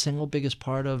the single biggest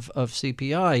part of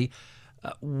CPI.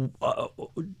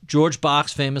 George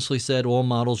Box famously said, all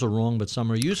models are wrong, but some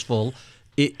are useful.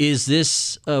 Is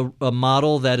this a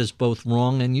model that is both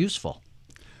wrong and useful?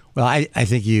 Well, I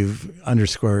think you've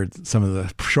underscored some of the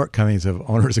shortcomings of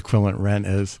owner's equivalent rent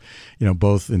as,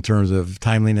 both in terms of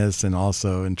timeliness and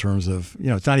also in terms of,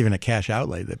 it's not even a cash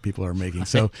outlay that people are making.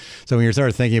 So when you're sort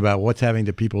of thinking about what's happening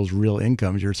to people's real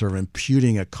incomes, you're sort of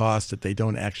imputing a cost that they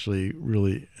don't actually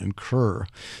really incur.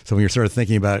 So when you're sort of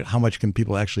thinking about how much can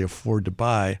people actually afford to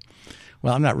buy,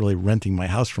 well, I'm not really renting my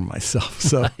house from myself.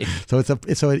 So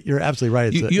right. so you're absolutely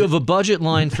right. You have a budget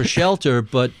line for shelter,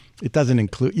 but It doesn't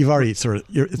include. You've already sort of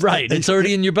It's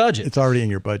already in your budget. It's already in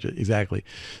your budget, exactly.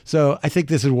 So I think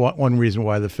this is one reason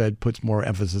why the Fed puts more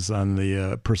emphasis on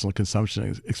the personal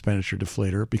consumption expenditure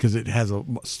deflator, because it has a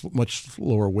much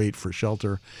lower weight for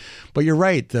shelter. But you're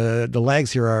right, the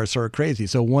lags here are sort of crazy.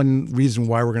 So one reason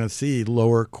why we're going to see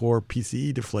lower core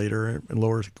PCE deflator and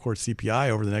lower core CPI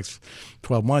over the next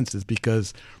 12 months is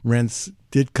because rents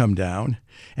did come down,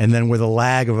 and then with a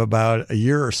lag of about a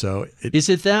year or so. Is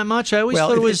it that much? I always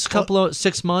thought it was a couple of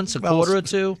 6 months, quarter or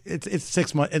two. It's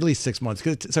 6 months, at least 6 months.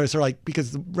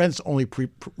 Because the rents only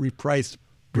repriced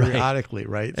periodically,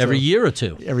 right? Every year or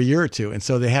two. Every year or two, and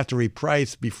so they have to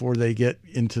reprice before they get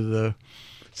into the.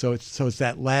 So it's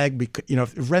that lag. Because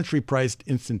if rents repriced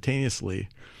instantaneously,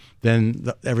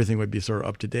 then everything would be sort of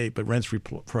up to date. But rents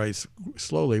reprice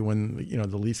slowly when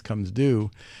the lease comes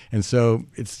due, and so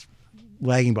it's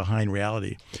lagging behind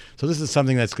reality. So this is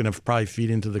something that's going to probably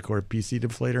feed into the core PC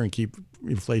deflator and keep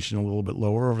inflation a little bit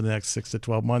lower over the next 6 to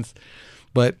 12 months.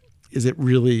 But is it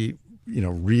really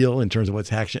real in terms of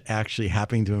what's actually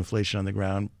happening to inflation on the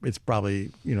ground? It's probably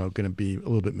going to be a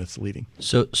little bit misleading.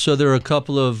 So there are a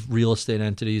couple of real estate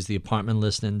entities, the Apartment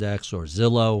List Index or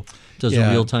Zillow does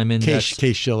a real-time index.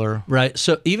 Case-Shiller. Right.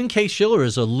 So even Case-Shiller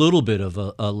is a little bit of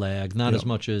a lag, not as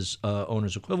much as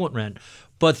owner's equivalent rent.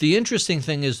 But the interesting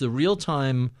thing is the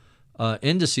real-time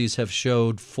indices have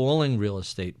showed falling real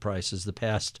estate prices the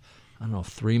past,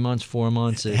 3 months, 4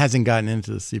 months. It hasn't gotten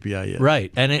into the CPI yet.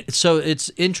 Right. And so it's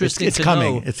interesting it's to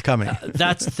coming. know. It's coming.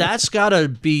 That's got to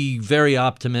be very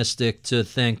optimistic to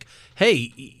think,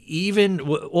 hey, even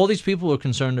all these people are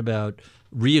concerned about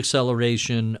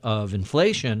reacceleration of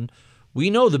inflation. We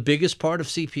know the biggest part of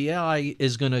CPI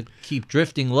is going to keep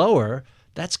drifting lower.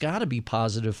 That's got to be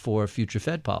positive for future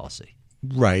Fed policy.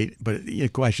 Right, but the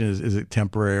question is it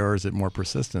temporary or is it more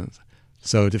persistent?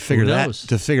 So to figure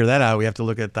that out, we have to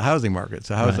look at the housing market.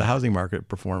 So how is the housing market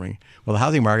performing? Well, the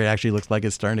housing market actually looks like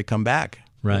it's starting to come back.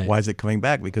 Right. Why is it coming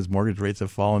back? Because mortgage rates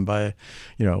have fallen by,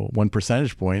 1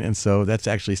 percentage point, and so that's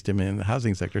actually stimulating the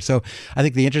housing sector. So I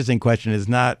think the interesting question is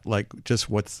not like just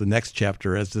what's the next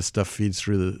chapter as this stuff feeds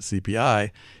through the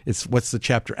CPI. It's what's the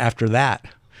chapter after that.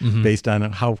 Mm-hmm. Based on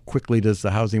how quickly does the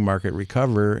housing market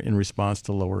recover in response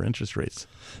to lower interest rates.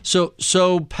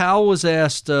 So Powell was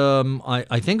asked,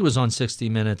 I think it was on 60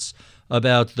 Minutes,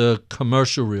 about the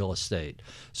commercial real estate.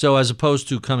 So as opposed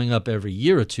to coming up every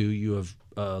year or two, you have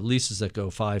leases that go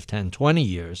 5, 10, 20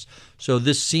 years. So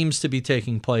this seems to be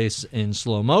taking place in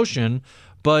slow motion,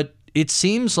 but it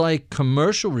seems like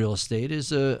commercial real estate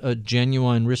is a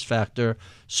genuine risk factor,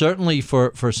 certainly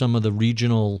for some of the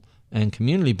regional and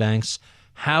community banks.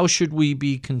 How should we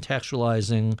be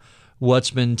contextualizing what's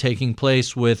been taking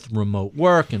place with remote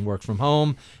work and work from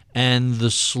home and the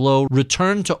slow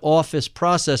return to office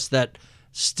process that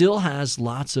still has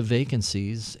lots of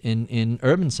vacancies in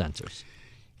urban centers?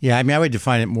 Yeah, I would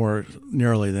define it more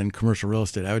narrowly than commercial real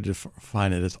estate. I would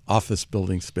define it as office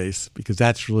building space, because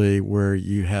that's really where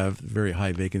you have very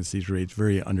high vacancies rates,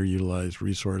 very underutilized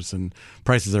resource, and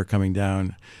prices are coming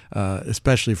down,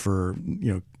 especially for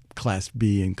Class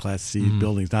B and Class C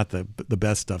buildings, not the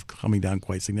best stuff, coming down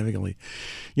quite significantly.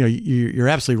 You're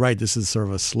absolutely right. This is sort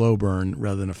of a slow burn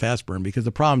rather than a fast burn, because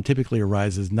the problem typically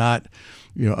arises not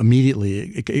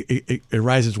immediately. It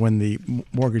arises when the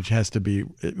mortgage has to be,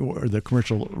 or the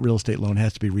commercial real estate loan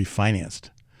has to be refinanced.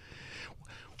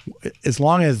 As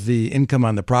long as the income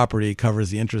on the property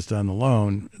covers the interest on the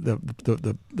loan,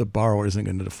 the borrower isn't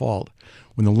going to default.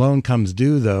 When the loan comes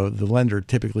due, though, the lender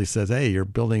typically says, "Hey, your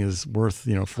building is worth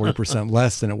 40%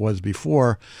 less than it was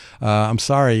before. I'm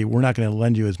sorry, we're not going to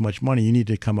lend you as much money. You need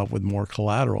to come up with more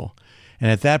collateral." And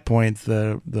at that point,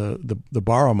 the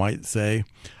borrower might say,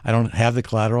 "I don't have the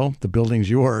collateral. The building's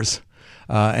yours."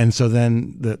 And so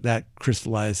then that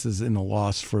crystallizes in a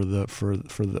loss for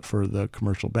the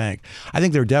commercial bank. I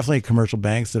think there are definitely commercial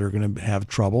banks that are going to have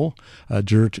trouble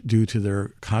due to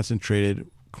their concentrated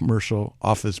commercial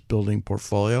office building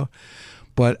portfolio,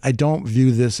 but I don't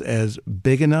view this as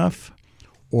big enough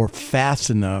or fast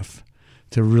enough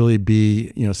to really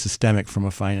be systemic from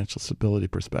a financial stability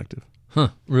perspective.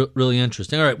 Really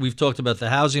interesting. All right, we've talked about the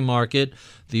housing market,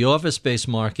 the office space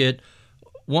market.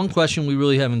 One question we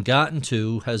really haven't gotten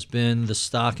to has been the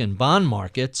stock and bond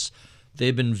markets.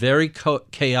 They've been very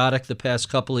chaotic the past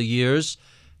couple of years.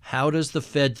 How does the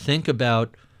Fed think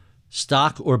about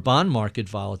stock or bond market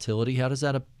volatility? How does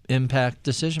that impact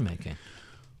decision making?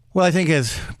 Well, I think,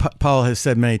 as Powell has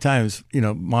said many times,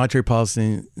 monetary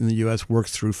policy in the U.S.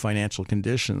 works through financial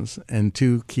conditions, and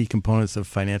two key components of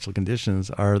financial conditions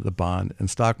are the bond and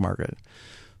stock market.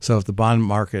 So if the bond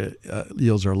market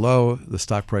yields are low, the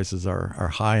stock prices are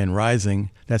high and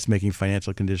rising, that's making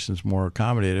financial conditions more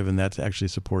accommodative, and that's actually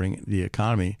supporting the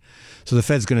economy. So the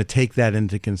Fed's going to take that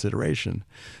into consideration.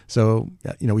 So,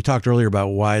 we talked earlier about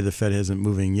why the Fed isn't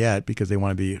moving yet, because they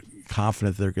want to be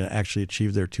confident they're going to actually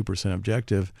achieve their 2%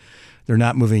 objective. They're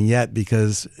not moving yet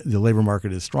because the labor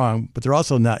market is strong, but they're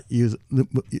also not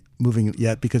moving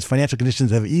yet because financial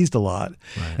conditions have eased a lot.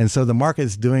 Right. And so the market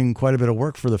is doing quite a bit of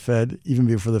work for the Fed, even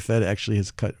before the Fed actually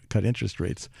has cut interest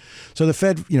rates. So the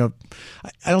Fed,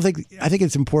 I think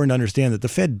it's important to understand that the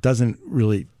Fed doesn't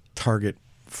really target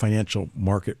financial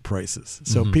market prices.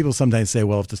 So people sometimes say,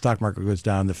 well, if the stock market goes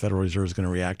down, the Federal Reserve is going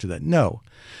to react to that. No.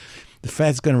 The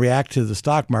Fed's going to react to the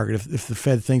stock market if the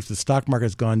Fed thinks the stock market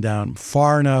has gone down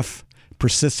far enough,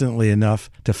 persistently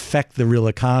enough to affect the real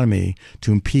economy,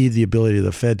 to impede the ability of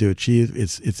the Fed to achieve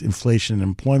its inflation and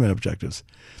employment objectives.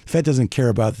 The Fed doesn't care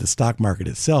about the stock market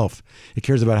itself. It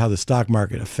cares about how the stock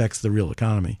market affects the real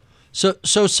economy. So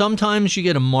sometimes you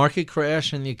get a market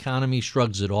crash and the economy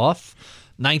shrugs it off.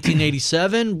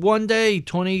 1987, one day,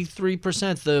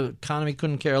 23%, the economy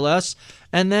couldn't care less.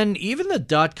 And then even the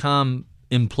dot-com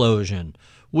implosion,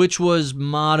 which was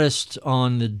modest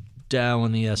on the Dow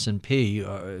and the S&P,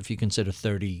 if you consider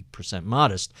 30%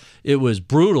 modest, it was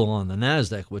brutal on the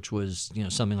NASDAQ, which was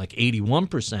something like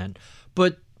 81%.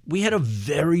 But we had a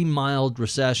very mild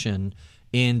recession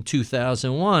in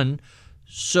 2001.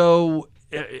 So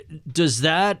does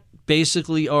that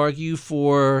basically argue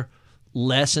for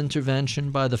less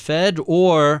intervention by the Fed,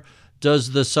 or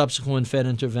does the subsequent Fed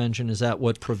intervention, is that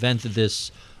what prevented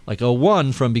this, like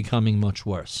 01, from becoming much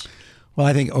worse? Well,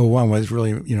 I think 01 was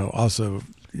really, also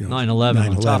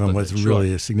 9/11 was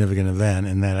really a significant event,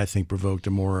 and that I think provoked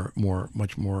a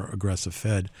much more aggressive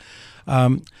Fed.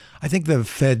 I think the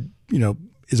Fed,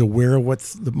 is aware of what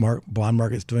the bond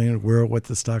market is doing, aware of what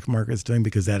the stock market is doing,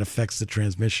 because that affects the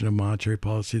transmission of monetary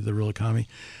policy to the real economy.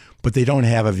 But they don't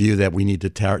have a view that we need to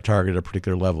target a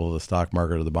particular level of the stock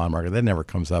market or the bond market. That never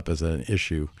comes up as an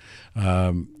issue.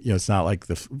 It's not like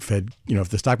the Fed, if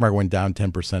the stock market went down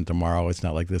 10% tomorrow, it's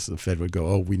not like this. The Fed would go,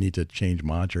 oh, we need to change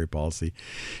monetary policy.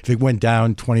 If it went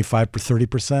down 25 or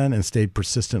 30% and stayed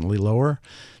persistently lower,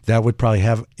 that would probably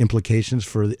have implications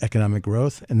for the economic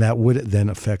growth, and that would then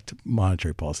affect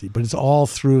monetary policy. But it's all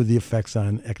through the effects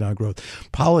on economic growth.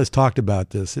 Powell has talked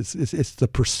about this. It's the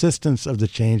persistence of the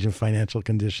change in financial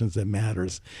conditions that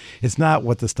matters. It's not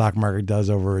what the stock market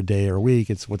does over a day or a week.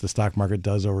 It's what the stock market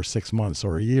does over 6 months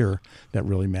or a year that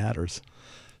really matters.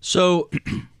 So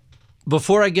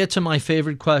before I get to my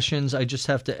favorite questions, I just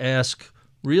have to ask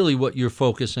really what you're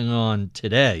focusing on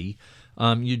today.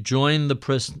 You joined the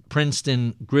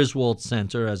Princeton Griswold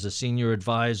Center as a senior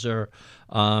advisor.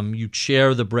 You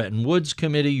chair the Bretton Woods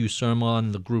Committee. You serve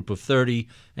on the Group of 30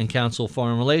 and Council of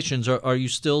Foreign Relations. Are you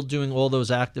still doing all those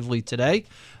actively today?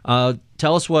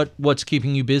 Tell us what's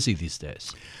keeping you busy these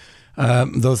days.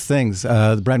 Those things.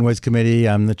 The Bretton Woods Committee,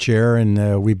 I'm the chair,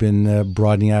 and we've been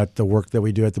broadening out the work that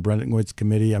we do at the Bretton Woods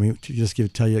Committee. I mean, to just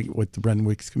tell you what the Bretton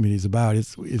Woods Committee is about,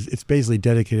 it's basically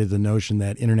dedicated to the notion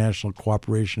that international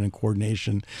cooperation and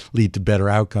coordination lead to better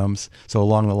outcomes. So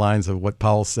along the lines of what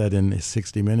Powell said in his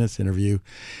 60 Minutes interview,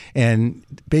 and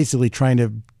basically trying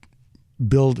to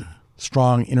build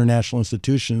strong international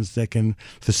institutions that can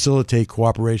facilitate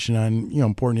cooperation on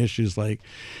important issues like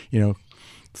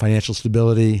financial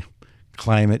stability,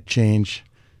 climate change,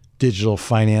 digital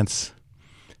finance,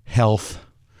 health,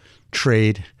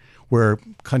 trade, where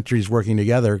countries working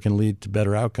together can lead to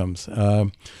better outcomes.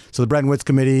 So the Bretton Woods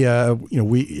Committee,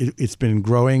 it's been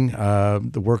growing.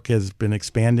 The work has been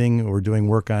expanding. We're doing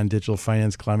work on digital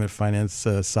finance, climate finance,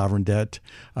 sovereign debt,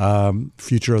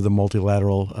 future of the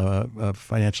multilateral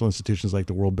financial institutions like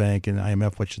the World Bank and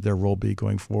IMF. What should their role be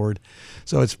going forward?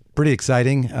 So it's pretty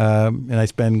exciting, and I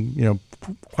spend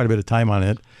quite a bit of time on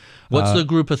it. What's the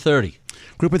Group of 30?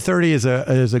 Group of 30 is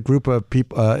a group of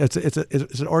people. It's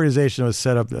an organization that was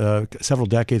set up several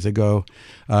decades ago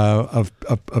of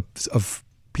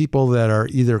people that are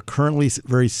either currently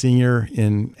very senior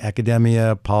in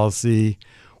academia, policy,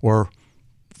 or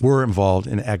were involved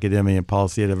in academia and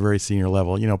policy at a very senior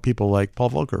level. People like Paul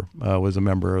Volcker was a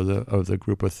member of the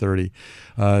Group of 30.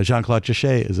 Jean-Claude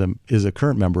Trichet is a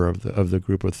current member of the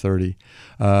Group of 30.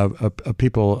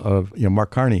 People of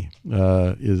Mark Carney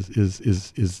is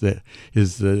the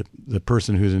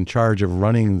person who's in charge of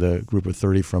running the Group of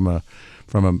 30 from a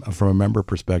member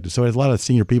perspective. So there's a lot of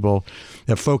senior people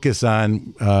that focus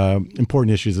on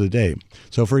important issues of the day.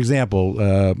 So, for example,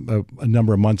 a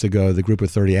number of months ago, the Group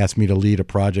of 30 asked me to lead a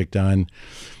project on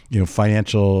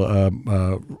financial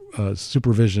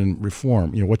supervision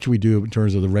reform. What should we do in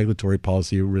terms of the regulatory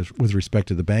policy with respect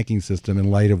to the banking system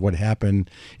in light of what happened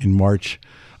in March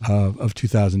of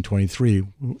 2023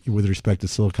 with respect to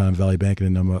Silicon Valley Bank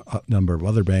and a number of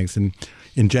other banks. And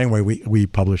in January, we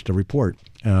published a report.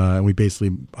 And we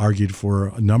basically argued for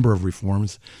a number of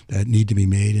reforms that need to be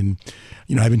made. And,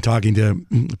 I've been talking to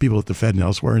people at the Fed and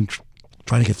elsewhere and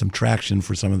trying to get some traction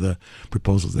for some of the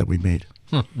proposals that we made.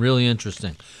 Really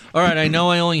interesting. All right, I know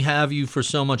I only have you for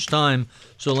so much time,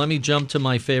 so let me jump to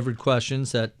my favorite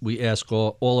questions that we ask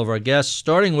all of our guests,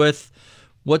 starting with,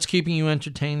 what's keeping you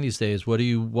entertained these days? What are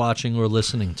you watching or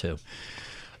listening to?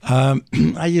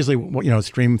 I usually,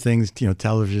 stream things,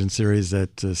 television series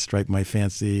that strike my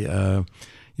fancy.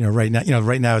 Right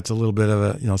now it's a little bit of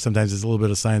a, sometimes it's a little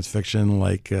bit of science fiction,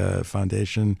 like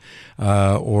Foundation,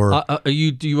 or. Yeah,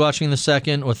 I'm in the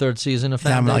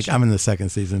second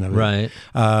season of it. Right.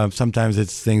 Sometimes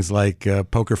it's things like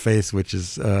Poker Face, which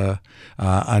is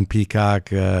on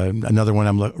Peacock. Another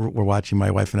one we're watching, my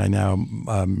wife and I now,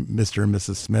 Mr. and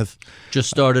Mrs. Smith.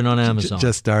 Just started on Amazon.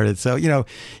 Just started. So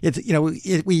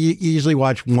we usually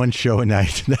watch one show a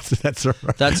night.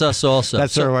 That's us also.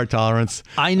 That's sort of our tolerance.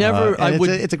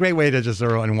 It's a great way to just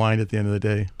sort of unwind at the end of the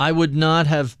day. I would not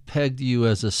have pegged you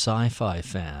as a sci-fi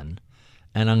fan,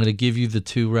 and I'm going to give you the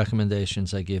two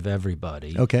recommendations I give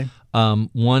everybody. Okay.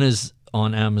 One is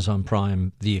on Amazon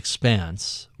Prime, The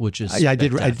Expanse, which is I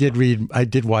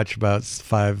did watch about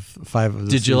five of the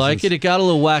seasons. Did you like it? It got a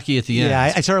little wacky at the end.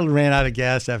 Yeah, I sort of ran out of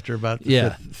gas after about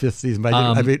the fifth season, but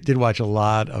I did watch a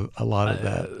lot of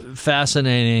that.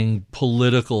 Fascinating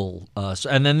political.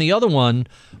 And then the other one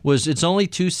was, it's only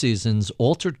 2 seasons,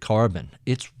 Altered Carbon.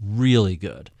 It's really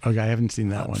good. Okay, I haven't seen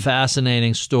that one.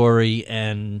 Fascinating story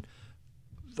and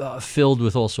filled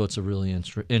with all sorts of really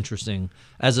interesting.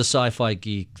 As a sci-fi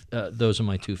geek, those are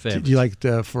my two favorites. Do you like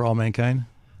For All Mankind?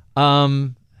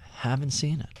 Haven't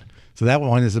seen it. So that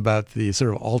one is about the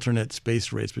sort of alternate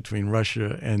space race between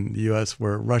Russia and the U.S.,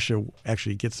 where Russia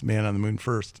actually gets man on the moon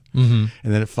first, and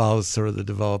then it follows sort of the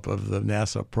development of the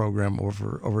NASA program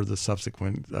over the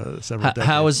subsequent several decades.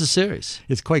 How is the series?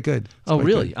 It's quite good.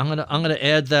 Really? Good. I'm gonna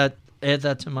add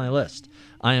that to my list.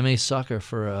 I am a sucker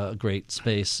for a great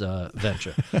space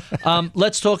venture.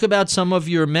 Let's talk about some of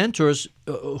your mentors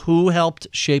who helped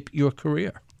shape your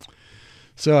career.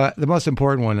 So the most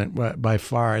important one by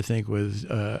far, I think, was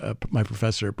my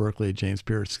professor at Berkeley, James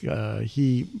Pierce.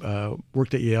 He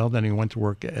worked at Yale, then he went to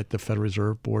work at the Federal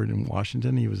Reserve Board in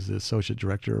Washington. He was the associate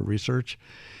director of research.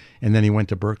 And then he went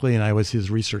to Berkeley, and I was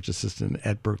his research assistant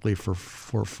at Berkeley for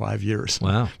 5 years.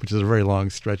 Wow. Which is a very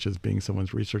long stretch as being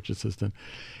someone's research assistant.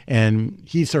 And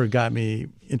he sort of got me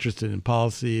interested in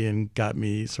policy and got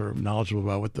me sort of knowledgeable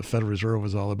about what the Federal Reserve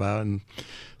was all about. And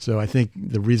so I think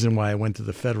the reason why I went to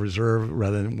the Federal Reserve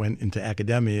rather than went into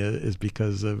academia is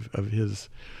because of his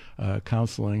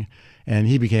counseling. And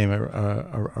he became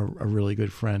a really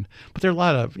good friend. But there are a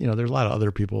lot of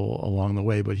other people along the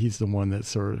way, but he's the one that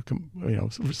sort of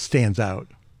stands out.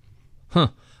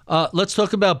 Let's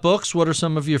talk about books. What are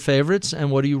some of your favorites,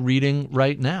 and what are you reading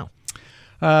right now?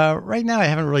 Right now, I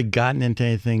haven't really gotten into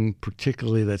anything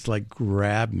particularly that's like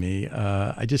grabbed me.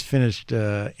 I just finished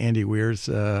Andy Weir's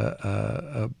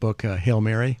book, Hail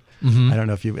Mary. Mm-hmm. I don't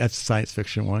know if that's a science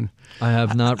fiction one. I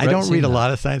have not read I don't read a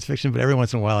lot of science fiction, but every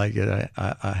once in a while I get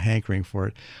a hankering for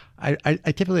it. I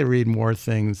typically read more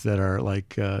things that are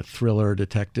like thriller,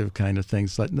 detective kind of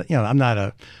things. Like, I'm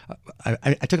not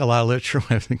I took a lot of literature when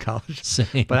I was in college,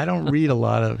 Same. But I don't read a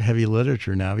lot of heavy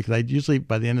literature now because I usually,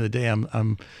 by the end of the day,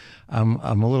 I'm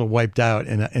a little wiped out,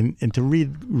 and to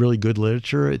read really good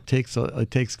literature, it takes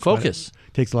focus,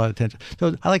 takes a lot of attention.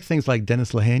 So I like things like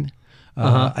Dennis Lehane.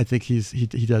 I think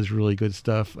he does really good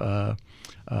stuff.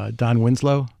 Don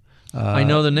Winslow. I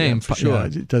know the name for sure.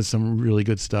 Yeah, does some really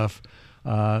good stuff.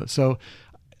 So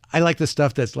I like the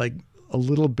stuff that's like a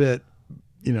little bit,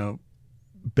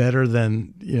 better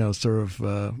than, sort of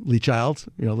Lee Childs,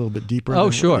 a little bit deeper.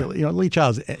 Oh, sure. Lee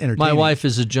Childs is entertaining. My wife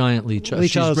is a giant Lee Childs.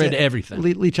 She's read everything.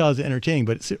 Lee Childs is entertaining,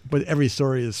 but every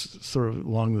story is sort of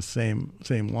along the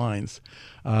same lines.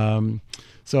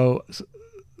 So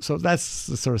that's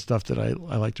the sort of stuff that I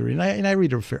like to read, and I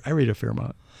read a fair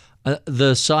amount.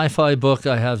 The sci-fi book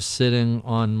I have sitting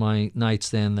on my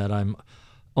nightstand that I'm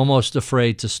almost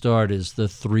afraid to start is The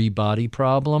 3-Body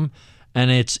Problem,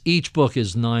 and each book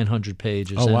is 900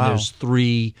 pages. Oh, and wow. There's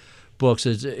 3 books.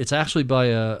 It's actually by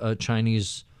a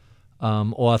Chinese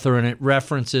author, and it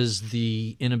references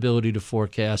the inability to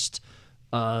forecast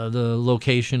the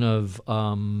location of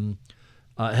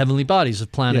heavenly bodies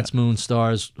of planets, moons,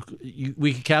 stars.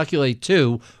 We can calculate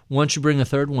 2. Once you bring a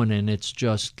third one in, it's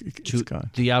just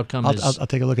the outcome is. I'll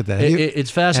take a look at that.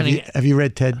 It's fascinating. Have you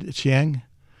read Ted Chiang?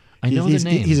 I know the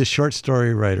name. He's a short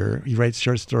story writer. He writes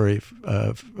short story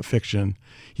fiction.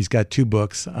 He's got 2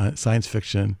 books on science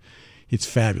fiction. It's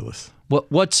fabulous.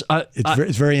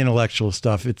 It's very intellectual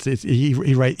stuff. He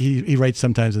writes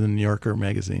sometimes in the New Yorker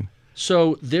magazine.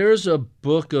 So there's a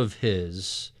book of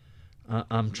his.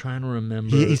 I'm trying to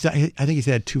remember. I think he's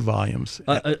had 2 volumes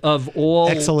of all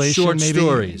Exhalation, short maybe?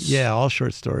 stories. Yeah, all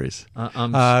short stories.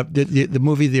 The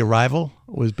movie The Arrival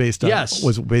was based on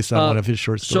one of his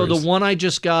short stories. So the one I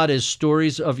just got is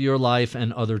Stories of Your Life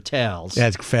and Other Tales. Yeah,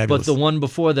 it's fabulous. But the one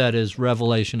before that is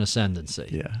Revelation Ascendancy.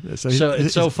 Yeah. So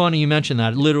it's so funny you mentioned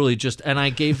that. Literally and I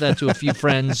gave that to a few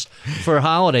friends for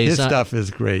holidays. His stuff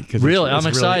is great. Really, I'm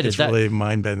excited. It's really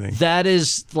mind-bending. That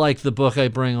is like the book I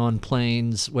bring on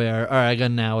planes where, all right, I got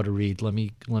an hour to read. Let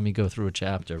me go through a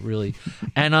chapter, really.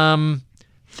 And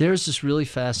there's this really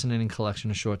fascinating collection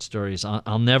of short stories.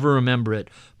 I'll never remember it,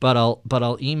 but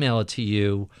I'll email it to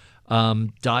you.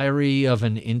 Diary of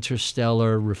an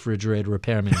Interstellar Refrigerator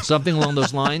Repairman, something along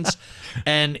those lines.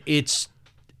 And it's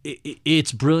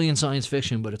brilliant science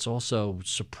fiction, but it's also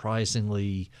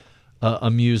surprisingly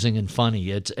amusing and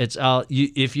funny.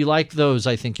 If you like those,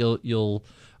 I think you'll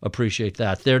appreciate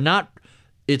that.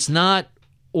 It's not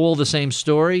all the same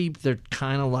story. They're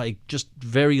kind of like just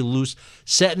very loose,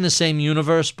 set in the same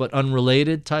universe but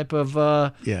unrelated type of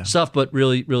stuff, but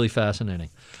really, really fascinating.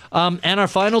 And our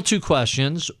final 2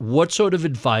 questions. What sort of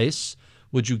advice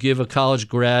would you give a college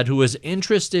grad who is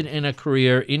interested in a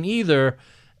career in either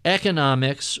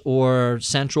economics or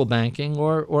central banking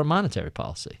or monetary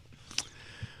policy?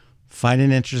 Find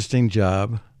an interesting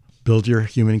job. Build your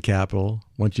human capital.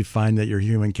 Once you find that your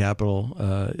human capital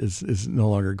is no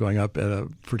longer going up at a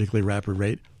particularly rapid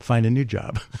rate, find a new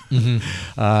job.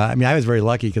 Mm-hmm. I was very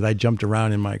lucky because I jumped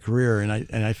around in my career, and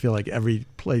I feel like every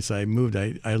place I moved,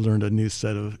 I learned a new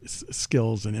set of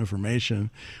skills and information,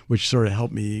 which sort of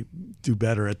helped me do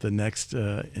better at the next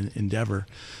endeavor.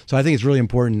 So I think it's really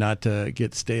important not to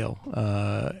get stale.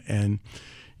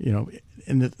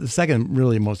 And the second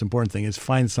really most important thing is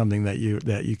find something that you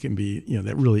can be,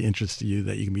 that really interests you,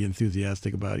 that you can be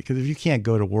enthusiastic about it. Because if you can't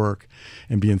go to work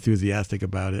and be enthusiastic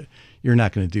about it, you're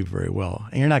not going to do very well,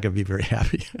 and you're not going to be very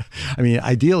happy.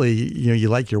 Ideally, you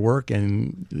like your work,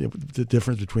 and the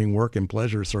difference between work and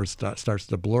pleasure starts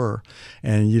to blur,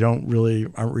 and you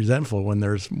aren't resentful when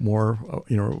there's more,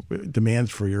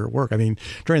 demands for your work.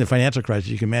 During the financial crisis,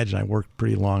 you can imagine I worked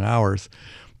pretty long hours,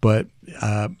 but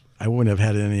I wouldn't have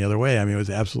had it any other way. It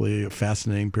was absolutely a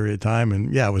fascinating period of time,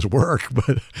 and it was work,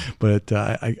 but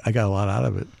I got a lot out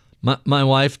of it. My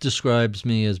wife describes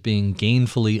me as being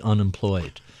gainfully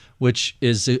unemployed, which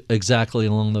is exactly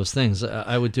along those things.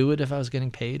 I would do it if I was getting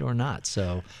paid or not.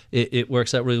 So it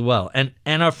works out really well. And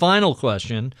our final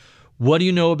question, what do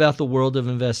you know about the world of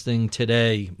investing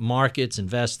today, markets,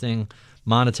 investing,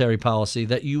 monetary policy,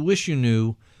 that you wish you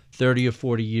knew 30 or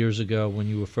 40 years ago when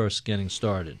you were first getting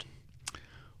started?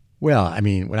 Well,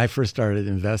 when I first started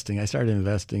investing in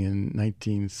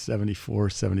 1974,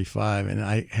 75, and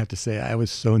I have to say I was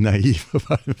so naive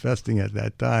about investing at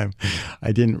that time.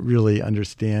 I didn't really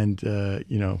understand,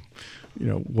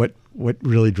 what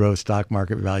really drove stock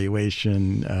market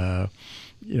valuation,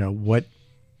 what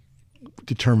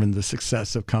determined the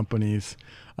success of companies.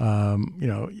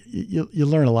 You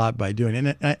learn a lot by doing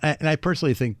it. And I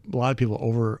personally think a lot of people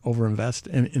overinvest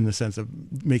in the sense of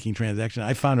making transactions.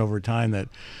 I found over time that,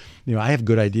 I have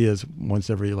good ideas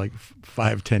once every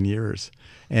 5-10 years.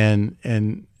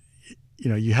 And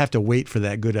you have to wait for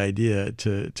that good idea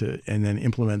to and then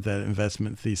implement that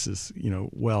investment thesis,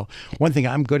 well. One thing,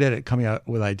 I'm good at coming out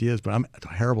with ideas, but I'm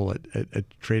terrible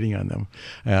at trading on them.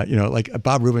 Like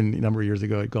Bob Rubin a number of years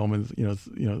ago at Goldman,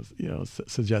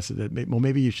 suggested that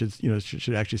maybe you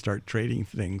should actually start trading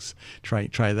things. Try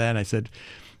that. And I said,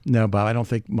 no, Bob, I don't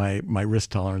think my risk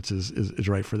tolerance is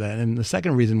right for that. And the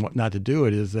second reason not to do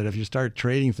it is that if you start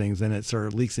trading things, then it sort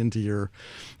of leaks into your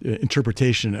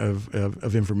interpretation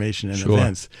of information and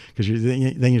events. Because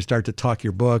then you start to talk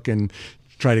your book and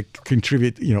try to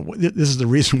contribute. This is the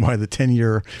reason why the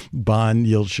 10-year bond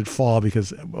yield should fall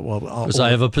because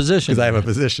I have a position. Because I have a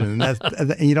position, and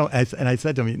I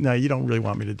said to him, no, you don't really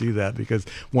want me to do that because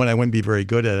one, I wouldn't be very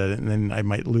good at it, and then I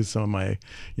might lose some of my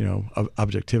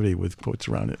objectivity with quotes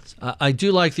around it. I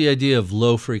do like the idea of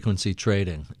low frequency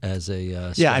trading as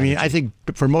a strategy. I think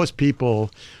for most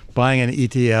people, buying an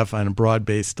ETF on a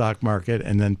broad-based stock market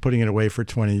and then putting it away for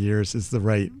 20 years is the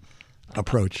right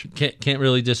approach. Can't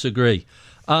really disagree.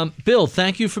 Bill,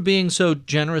 thank you for being so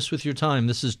generous with your time.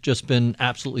 This has just been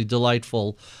absolutely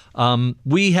delightful.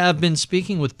 We have been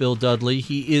speaking with Bill Dudley.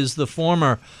 He is the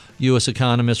former U.S.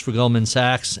 economist for Goldman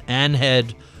Sachs and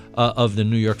head of the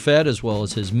New York Fed, as well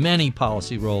as his many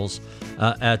policy roles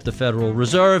at the Federal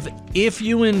Reserve. If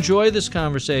you enjoy this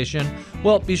conversation,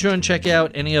 well, be sure and check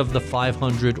out any of the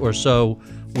 500 or so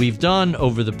we've done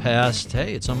over the past,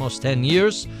 it's almost 10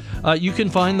 years. You can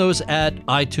find those at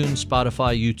iTunes,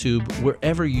 Spotify, YouTube,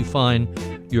 wherever you find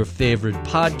your favorite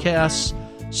podcasts.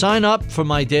 Sign up for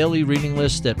my daily reading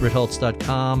list at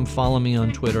ritholtz.com. Follow me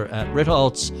on Twitter at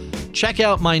ritholtz. Check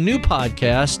out my new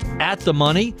podcast, At the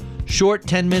Money, short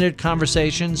 10-minute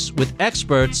conversations with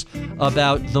experts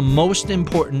about the most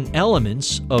important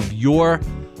elements of your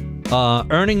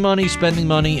earning money, spending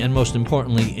money, and most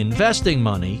importantly, investing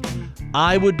money.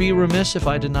 I would be remiss if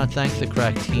I did not thank the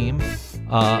crack team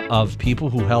of people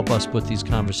who help us put these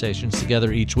conversations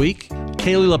together each week.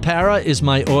 Kaylee LaPara is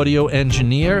my audio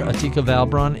engineer. Atika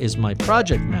Valbron is my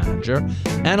project manager.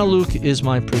 Anna Luke is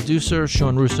my producer.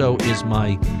 Sean Russo is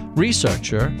my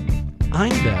researcher. I'm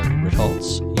Barry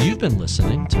Ritholtz. You've been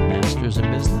listening to Masters in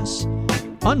Business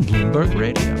on Bloomberg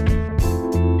Radio.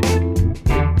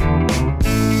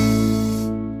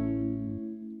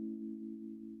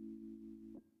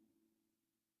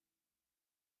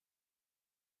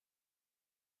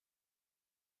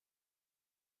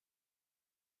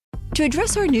 To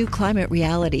address our new climate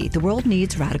reality, the world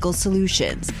needs radical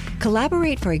solutions.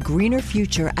 Collaborate for a greener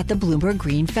future at the Bloomberg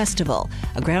Green Festival,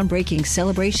 a groundbreaking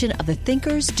celebration of the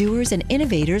thinkers, doers, and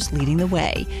innovators leading the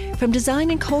way. From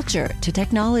design and culture to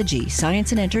technology,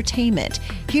 science, and entertainment,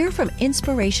 hear from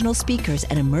inspirational speakers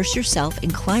and immerse yourself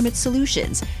in climate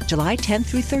solutions. July 10th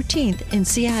through 13th in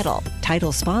Seattle.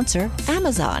 Title sponsor,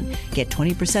 Amazon. Get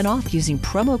 20% off using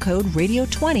promo code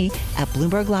RADIO20 at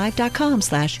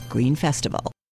BloombergLive.com/Green Festival.